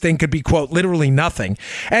knows this thing could be, quote, literally nothing,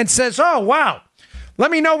 and says, wow. Let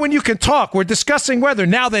me know when you can talk. We're discussing whether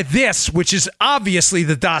now that this, which is obviously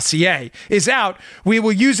the dossier, is out, we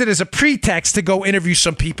will use it as a pretext to go interview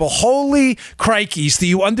some people. Holy crikeys. Do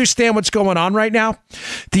you understand what's going on right now?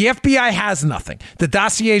 The FBI has nothing. The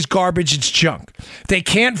dossier is garbage. It's junk. They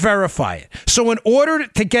can't verify it. So in order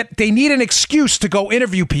to they need an excuse to go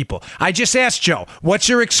interview people. I just asked Joe, what's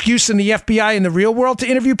your excuse in the FBI in the real world to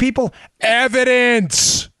interview people?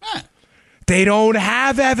 Evidence. They don't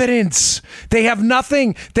have evidence. They have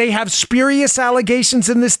nothing. They have spurious allegations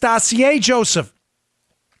in this dossier, Joseph.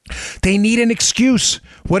 They need an excuse.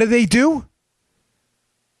 What do?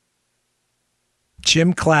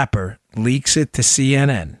 Jim Clapper leaks it to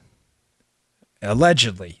CNN.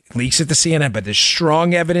 Allegedly leaks it to CNN, but there's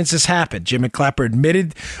strong evidence has happened. Jim Clapper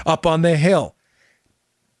admitted up on the Hill,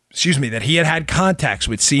 that he had contacts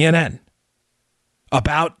with CNN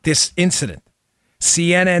about this incident.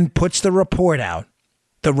 CNN puts the report out,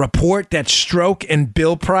 the report that Strzok and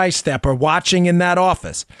Bill Priestap are watching in that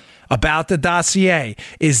office about the dossier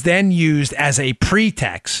is then used as a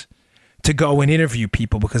pretext to go and interview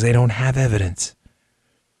people because they don't have evidence.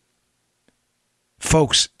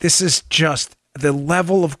 Folks, this is just the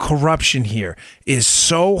level of corruption here is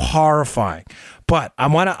so horrifying. But I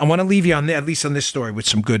want to leave you on at least on this story with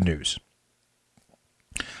some good news.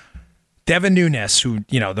 Devin Nunes, who,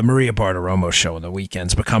 the Maria Bartiromo show on the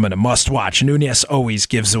weekends, becoming a must-watch. Nunes always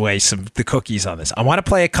gives away the cookies on this. I want to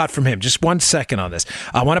play a cut from him. Just 1 second on this.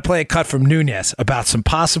 I want to play a cut from Nunes about some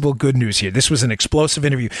possible good news here. This was an explosive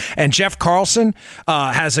interview. And Jeff Carlson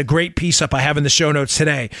has a great piece up I have in the show notes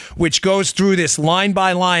today, which goes through this line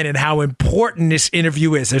by line and how important this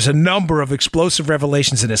interview is. There's a number of explosive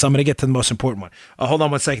revelations in this. I'm going to get to the most important one. Hold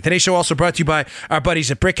on 1 second. Today's show also brought to you by our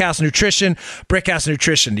buddies at Brickhouse Nutrition. Brickhouse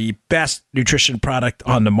Nutrition, the best nutrition product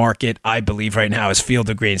on the market, I believe, right now is Field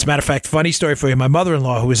of Greens. Matter of fact, funny story for you. My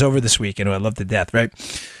mother-in-law, who was over this weekend, who I love to death, right?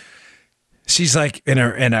 She's like in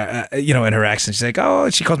her accent. She's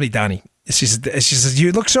like, she calls me Donnie. She says,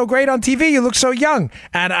 you look so great on TV. You look so young.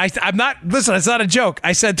 And I'm not, listen, it's not a joke.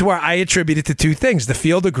 I said to her, I attribute it to two things: the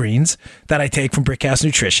Field of Greens that I take from Brickhouse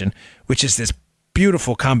Nutrition, which is this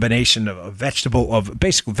beautiful combination of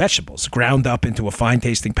basically vegetables ground up into a fine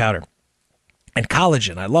tasting powder. And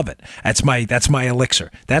collagen, I love it. That's my elixir.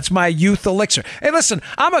 That's my youth elixir. Hey, listen,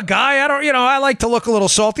 I'm a guy. I like to look a little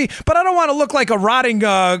salty, but I don't want to look like a rotting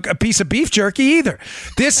a piece of beef jerky either.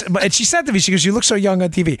 And she said to me, she goes, "You look so young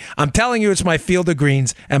on TV." I'm telling you, it's my Field of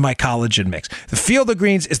Greens and my collagen mix. The Field of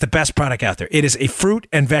Greens is the best product out there. It is a fruit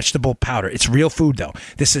and vegetable powder. It's real food, though.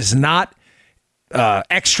 This is not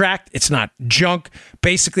extract. It's not junk.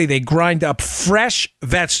 Basically, they grind up fresh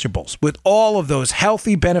vegetables with all of those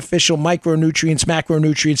healthy, beneficial micronutrients,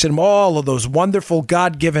 macronutrients, and all of those wonderful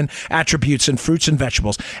God-given attributes in fruits and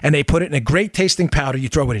vegetables. And they put it in a great tasting powder. You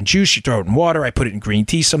throw it in juice. You throw it in water. I put it in green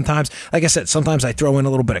tea sometimes. Like I said, sometimes I throw in a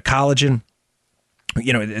little bit of collagen.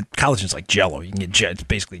 Collagen's like Jell-O. You can get it's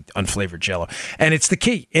basically unflavored Jell-O, and it's the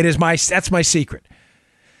key. That's my secret.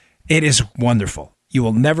 It is wonderful. You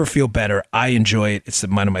will never feel better. I enjoy it. It's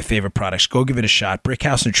one of my favorite products. Go give it a shot.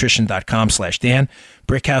 BrickhouseNutrition.com/Dan.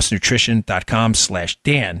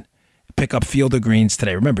 BrickhouseNutrition.com/Dan. Pick up Field of Greens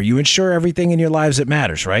today. Remember, you insure everything in your lives that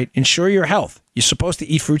matters, right? Insure your health. You're supposed to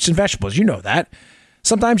eat fruits and vegetables. You know that.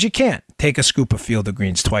 Sometimes you can't. Take a scoop of Field of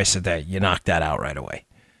Greens twice a day. You knock that out right away.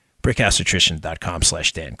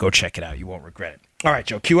 BrickhouseNutrition.com/Dan. Go check it out. You won't regret it. All right,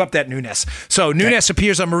 Joe, cue up that Nunes. So Nunes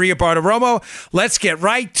appears on Maria Bartiromo. Let's get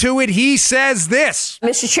right to it. He says this.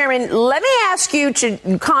 Mr. Chairman, let me ask you to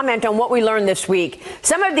comment on what we learned this week.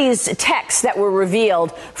 Some of these texts that were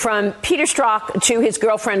revealed from Peter Strzok to his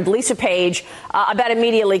girlfriend, Lisa Page, about a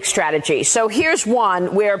media leak strategy. So here's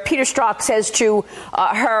one where Peter Strzok says to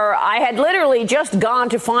her, I had literally just gone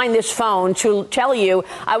to find this phone to tell you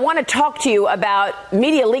I want to talk to you about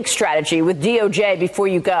media leak strategy with DOJ before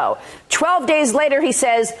you go. 12 days later, he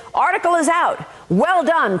says, article is out. Well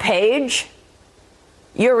done, Page.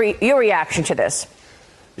 Your reaction to this?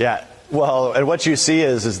 Yeah, well, and what you see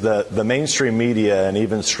is the mainstream media and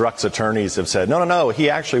even Strzok's attorneys have said, no, he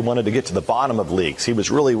actually wanted to get to the bottom of leaks. He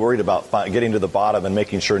was really worried about getting to the bottom and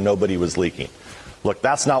making sure nobody was leaking. Look,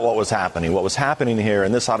 that's not what was happening. What was happening here,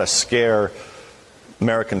 and this ought to scare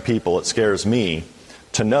American people, it scares me,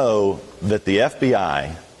 to know that the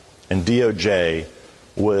FBI and DOJ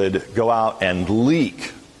would go out and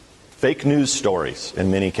leak fake news stories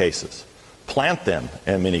in many cases, plant them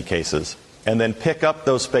in many cases, and then pick up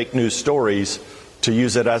those fake news stories to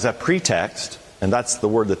use it as a pretext, and that's the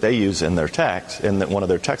word that they use in their text, in one of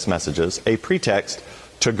their text messages, a pretext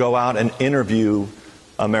to go out and interview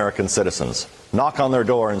American citizens. Knock on their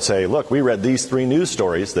door and say, look, we read these 3 news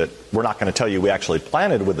stories that we're not going to tell you we actually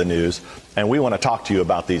planted with the news, and we want to talk to you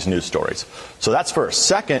about these news stories. So that's first.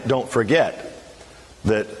 Second, don't forget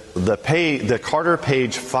that the Carter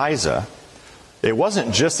Page FISA, it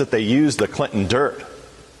wasn't just that they used the Clinton dirt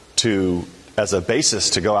as a basis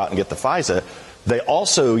to go out and get the FISA. They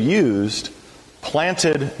also used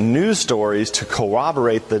planted news stories to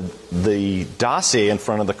corroborate the dossier in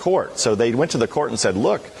front of the court. So they went to the court and said,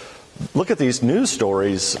 look at these news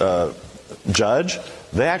stories, Judge.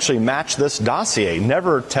 They actually match this dossier,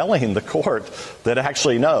 never telling the court that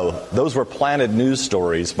actually, no, those were planted news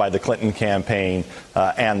stories by the Clinton campaign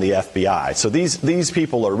and the FBI. So these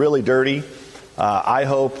people are really dirty. I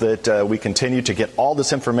hope that we continue to get all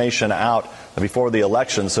this information out before the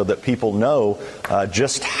election so that people know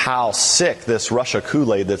just how sick this Russia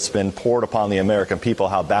Kool-Aid that's been poured upon the American people,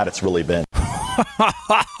 how bad it's really been.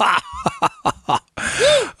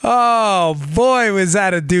 Oh, boy, was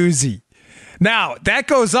that a doozy. Now, that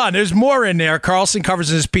goes on. There's more in there. Carlson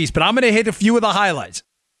covers in his piece, but I'm going to hit a few of the highlights.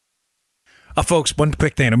 Folks, one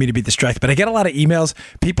quick thing. I don't mean to be distracted, but I get a lot of emails.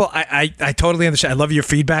 People, I totally understand. I love your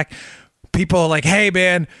feedback. People are like, hey,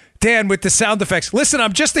 man, Dan, with the sound effects. Listen,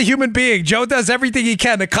 I'm just a human being. Joe does everything he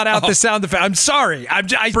can to cut out the sound effect. I'm sorry.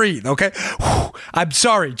 I breathe, okay? I'm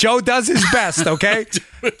sorry. Joe does his best, okay?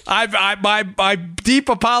 My deep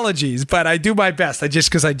apologies, but I do my best. I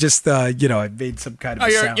made some kind of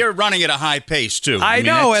sound. You're running at a high pace, too. I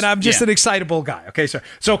know, and I'm just an excitable guy, okay? So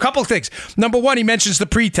a couple of things. Number one, he mentions the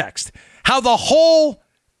pretext. How the whole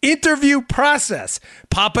interview process,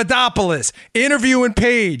 Papadopoulos, interviewing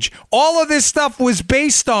Page, all of this stuff was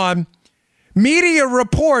based on media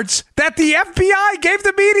reports that the FBI gave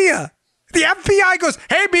the media. The FBI goes,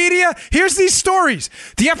 hey, media, here's these stories.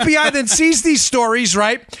 The FBI then sees these stories,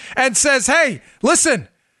 right, and says, hey, listen,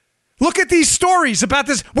 look at these stories about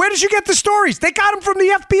this. Where did you get the stories? They got them from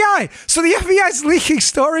the FBI. So the FBI is leaking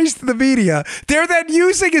stories to the media. They're then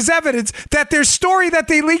using as evidence that their story that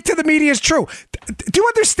they leaked to the media is true. Do you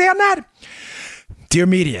understand that? Dear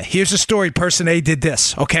media, here's a story. Person A did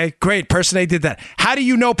this. Okay, great. Person A did that. How do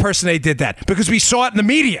you know person A did that? Because we saw it in the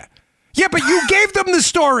media. Yeah, but you gave them the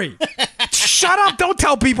story. Shut up. Don't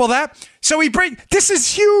tell people that. So this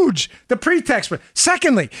is huge. The pretext.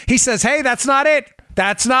 Secondly, he says, hey, that's not it.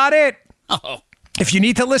 That's not it. Oh. If you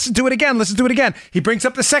need to listen to it again, listen to it again. He brings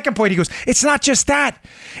up the second point. He goes, it's not just that.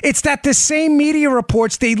 It's that the same media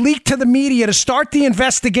reports they leaked to the media to start the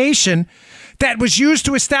investigation that was used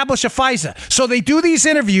to establish a FISA. So they do these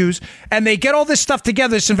interviews and they get all this stuff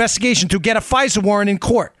together, this investigation, to get a FISA warrant in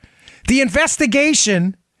court. The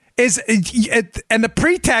investigation is, and the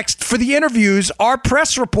pretext for the interviews are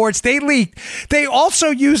press reports they leaked. They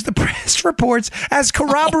also use the press reports as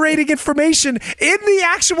corroborating information in the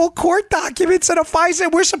actual court documents in a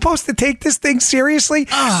FISA. We're supposed to take this thing seriously.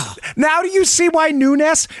 Now do you see why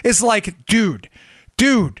Nunes is like, dude,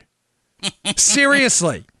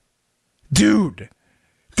 seriously, dude.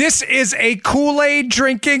 This is a Kool-Aid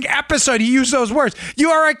drinking episode. He used those words. You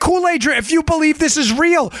are a Kool-Aid drink. If you believe this is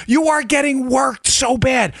real, you are getting worked so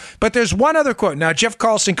bad. But there's one other quote. Now, Jeff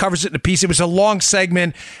Carlson covers it in a piece. It was a long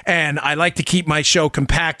segment, and I like to keep my show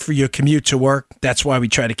compact for your commute to work. That's why we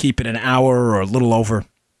try to keep it an hour or a little over.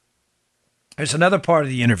 There's another part of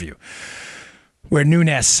the interview where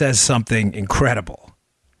Nunes says something incredible.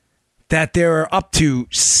 That there are up to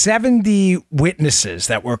 70 witnesses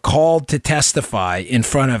that were called to testify in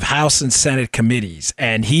front of House and Senate committees,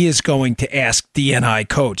 and he is going to ask DNI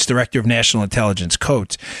Coates, Director of National Intelligence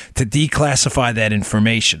Coates, to declassify that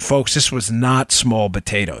information. Folks, this was not small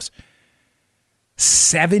potatoes.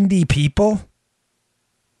 70 people?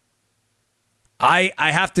 I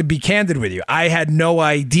have to be candid with you. I had no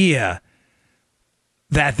idea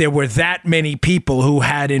that there were that many people who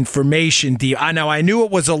had information. Now, I knew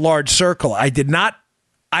it was a large circle. I did not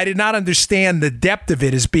understand the depth of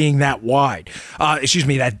it as being that wide.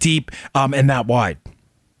 That deep and that wide.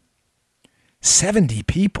 70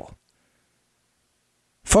 people.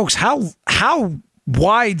 Folks, how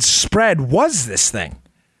widespread was this thing?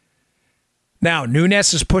 Now,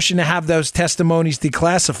 Nunes is pushing to have those testimonies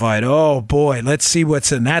declassified. Oh, boy, let's see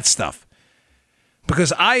what's in that stuff.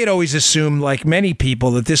 Because I had always assumed, like many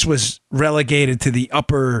people, that this was relegated to the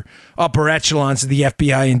upper echelons of the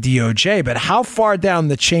FBI and DOJ. But how far down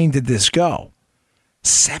the chain did this go?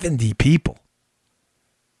 70 people.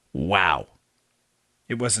 Wow.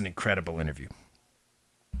 It was an incredible interview.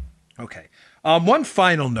 Okay. One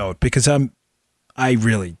final note, because I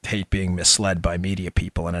really hate being misled by media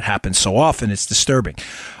people, and it happens so often, it's disturbing.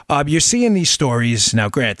 You're seeing these stories, now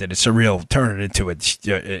granted, it's a real, turn it into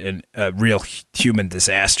a real human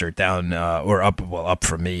disaster down, up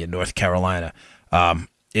from me in North Carolina.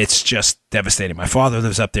 It's just devastating. My father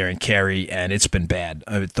lives up there in Cary, and it's been bad.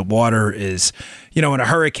 The water is, in a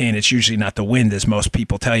hurricane, it's usually not the wind, as most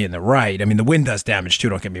people tell you, and they're right. I mean, the wind does damage too,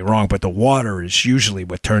 don't get me wrong, but the water is usually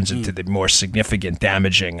what turns into the more significant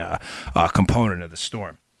damaging component of the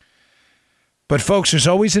storm. But, folks, there's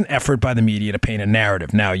always an effort by the media to paint a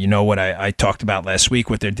narrative. Now, you know what I talked about last week,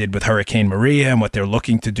 what they did with Hurricane Maria and what they're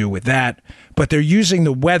looking to do with that. But they're using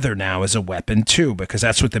the weather now as a weapon, too, because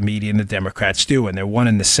that's what the media and the Democrats do, and they're one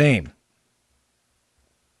and the same.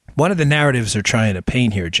 One of the narratives they're trying to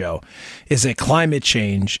paint here, Joe, is that climate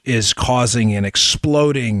change is causing an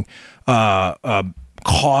exploding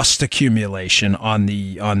cost accumulation on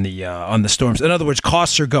the storms. In other words,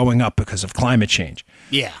 costs are going up because of climate change.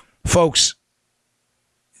 Yeah. Folks,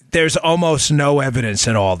 there's almost no evidence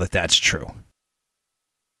at all that that's true.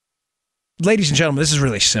 Ladies and gentlemen, this is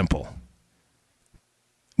really simple.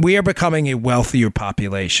 We are becoming a wealthier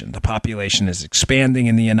population. The population is expanding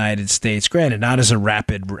in the United States. Granted, not at a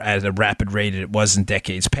rapid rate it was in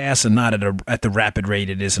decades past, and not at the rapid rate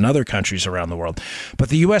it is in other countries around the world. But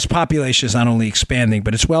the U.S. population is not only expanding,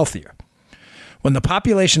 but it's wealthier. When the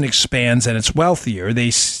population expands and it's wealthier,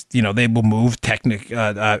 they will move.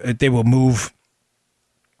 They will move.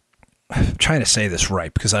 I'm trying to say this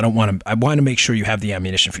right because I want to make sure you have the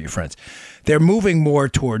ammunition for your friends. They're moving more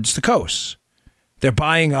towards the coasts. They're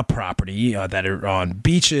buying up property that are on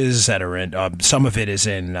beaches, that are in, some of it is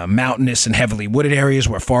in mountainous and heavily wooded areas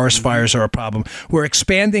where forest fires are a problem. We're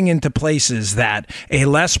expanding into places that a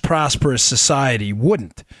less prosperous society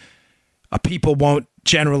wouldn't. People won't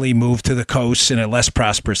generally move to the coast in a less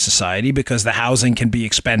prosperous society because the housing can be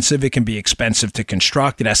expensive. It can be expensive to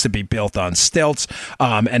construct. It has to be built on stilts.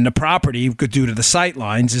 And the property, due to the sight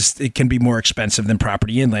lines, it can be more expensive than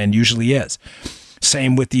property inland usually is.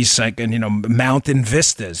 Same with these mountain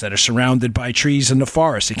vistas that are surrounded by trees in the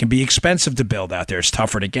forest. It can be expensive to build out there. It's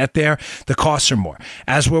tougher to get there. The costs are more.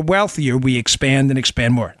 As we're wealthier, we expand and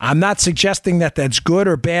expand more. I'm not suggesting that that's good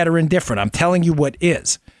or bad or indifferent. I'm telling you what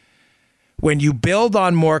is. When you build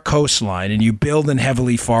on more coastline and you build in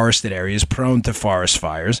heavily forested areas prone to forest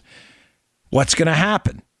fires, what's going to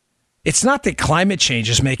happen? It's not that climate change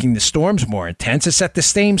is making the storms more intense. It's that the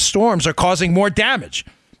same storms are causing more damage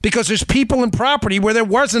because there's people and property where there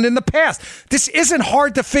wasn't in the past. This isn't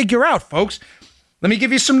hard to figure out, folks. Let me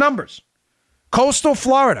give you some numbers. Coastal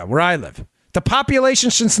Florida, where I live, the population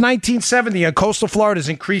since 1970 on coastal Florida has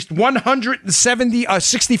increased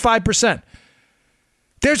 65%.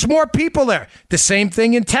 There's more people there. The same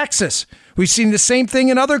thing in Texas. We've seen the same thing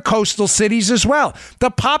in other coastal cities as well.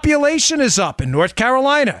 The population is up in North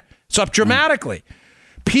Carolina. It's up dramatically.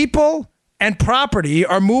 People and property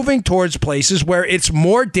are moving towards places where it's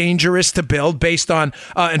more dangerous to build based on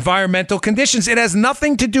environmental conditions. It has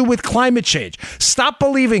nothing to do with climate change. Stop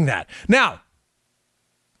believing that. Now,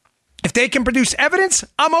 if they can produce evidence,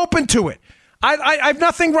 I'm open to it. I've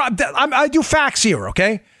nothing wrong. I do facts here,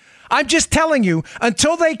 okay? I'm just telling you,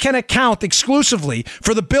 until they can account exclusively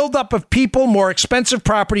for the buildup of people, more expensive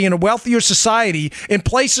property, in a wealthier society in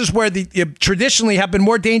places where they traditionally have been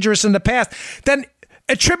more dangerous in the past, then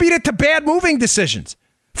attribute it to bad moving decisions.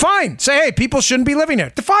 Fine. Say, hey, people shouldn't be living there.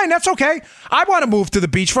 Fine, that's okay. I want to move to the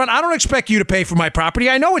beachfront. I don't expect you to pay for my property.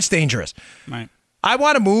 I know it's dangerous. Right. I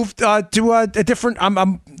want to move to a different.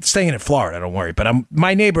 I'm staying in Florida. Don't worry. But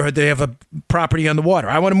my neighborhood. They have a property on the water.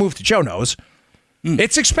 I want to move to. Joe knows.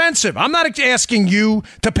 It's expensive. I'm not asking you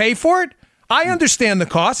to pay for it. I understand the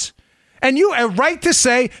costs, and you have a right to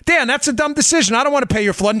say, Dan, that's a dumb decision. I don't want to pay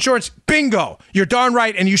your flood insurance. Bingo. You're darn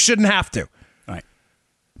right, and you shouldn't have to. Right.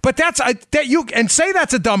 But say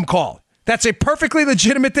that's a dumb call. That's a perfectly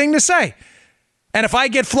legitimate thing to say. And if I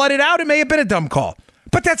get flooded out, it may have been a dumb call.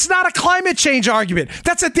 But that's not a climate change argument.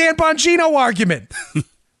 That's a Dan Bongino argument.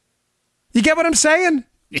 You get what I'm saying?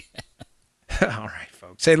 Yeah. All right,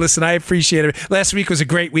 folks. Hey, listen, I appreciate it. Last week was a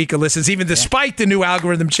great week of listens. Even despite the new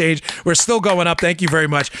algorithm change, we're still going up. Thank you very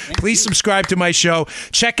much. Please subscribe to my show.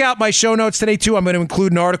 Check out my show notes today, too. I'm going to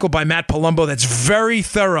include an article by Matt Palumbo that's very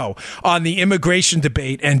thorough on the immigration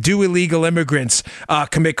debate and do illegal immigrants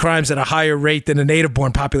commit crimes at a higher rate than the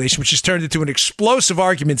native-born population, which has turned into an explosive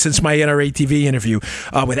argument since my NRA TV interview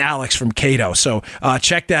with Alex from Cato. So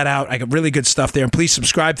check that out. I got really good stuff there. And please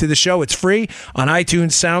subscribe to the show. It's free on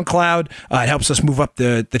iTunes, SoundCloud. It helps us move up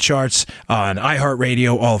the charts on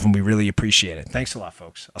iHeartRadio. All of them. We really appreciate it. Thanks a lot,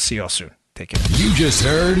 folks. I'll see you all soon. Take care. You just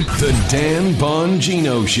heard The Dan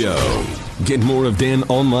Bongino Show. Get more of Dan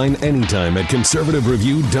online anytime at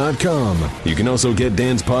conservativereview.com. You can also get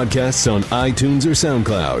Dan's podcasts on iTunes or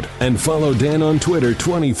SoundCloud. And follow Dan on Twitter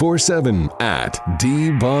 24/7 at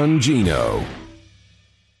DBongino.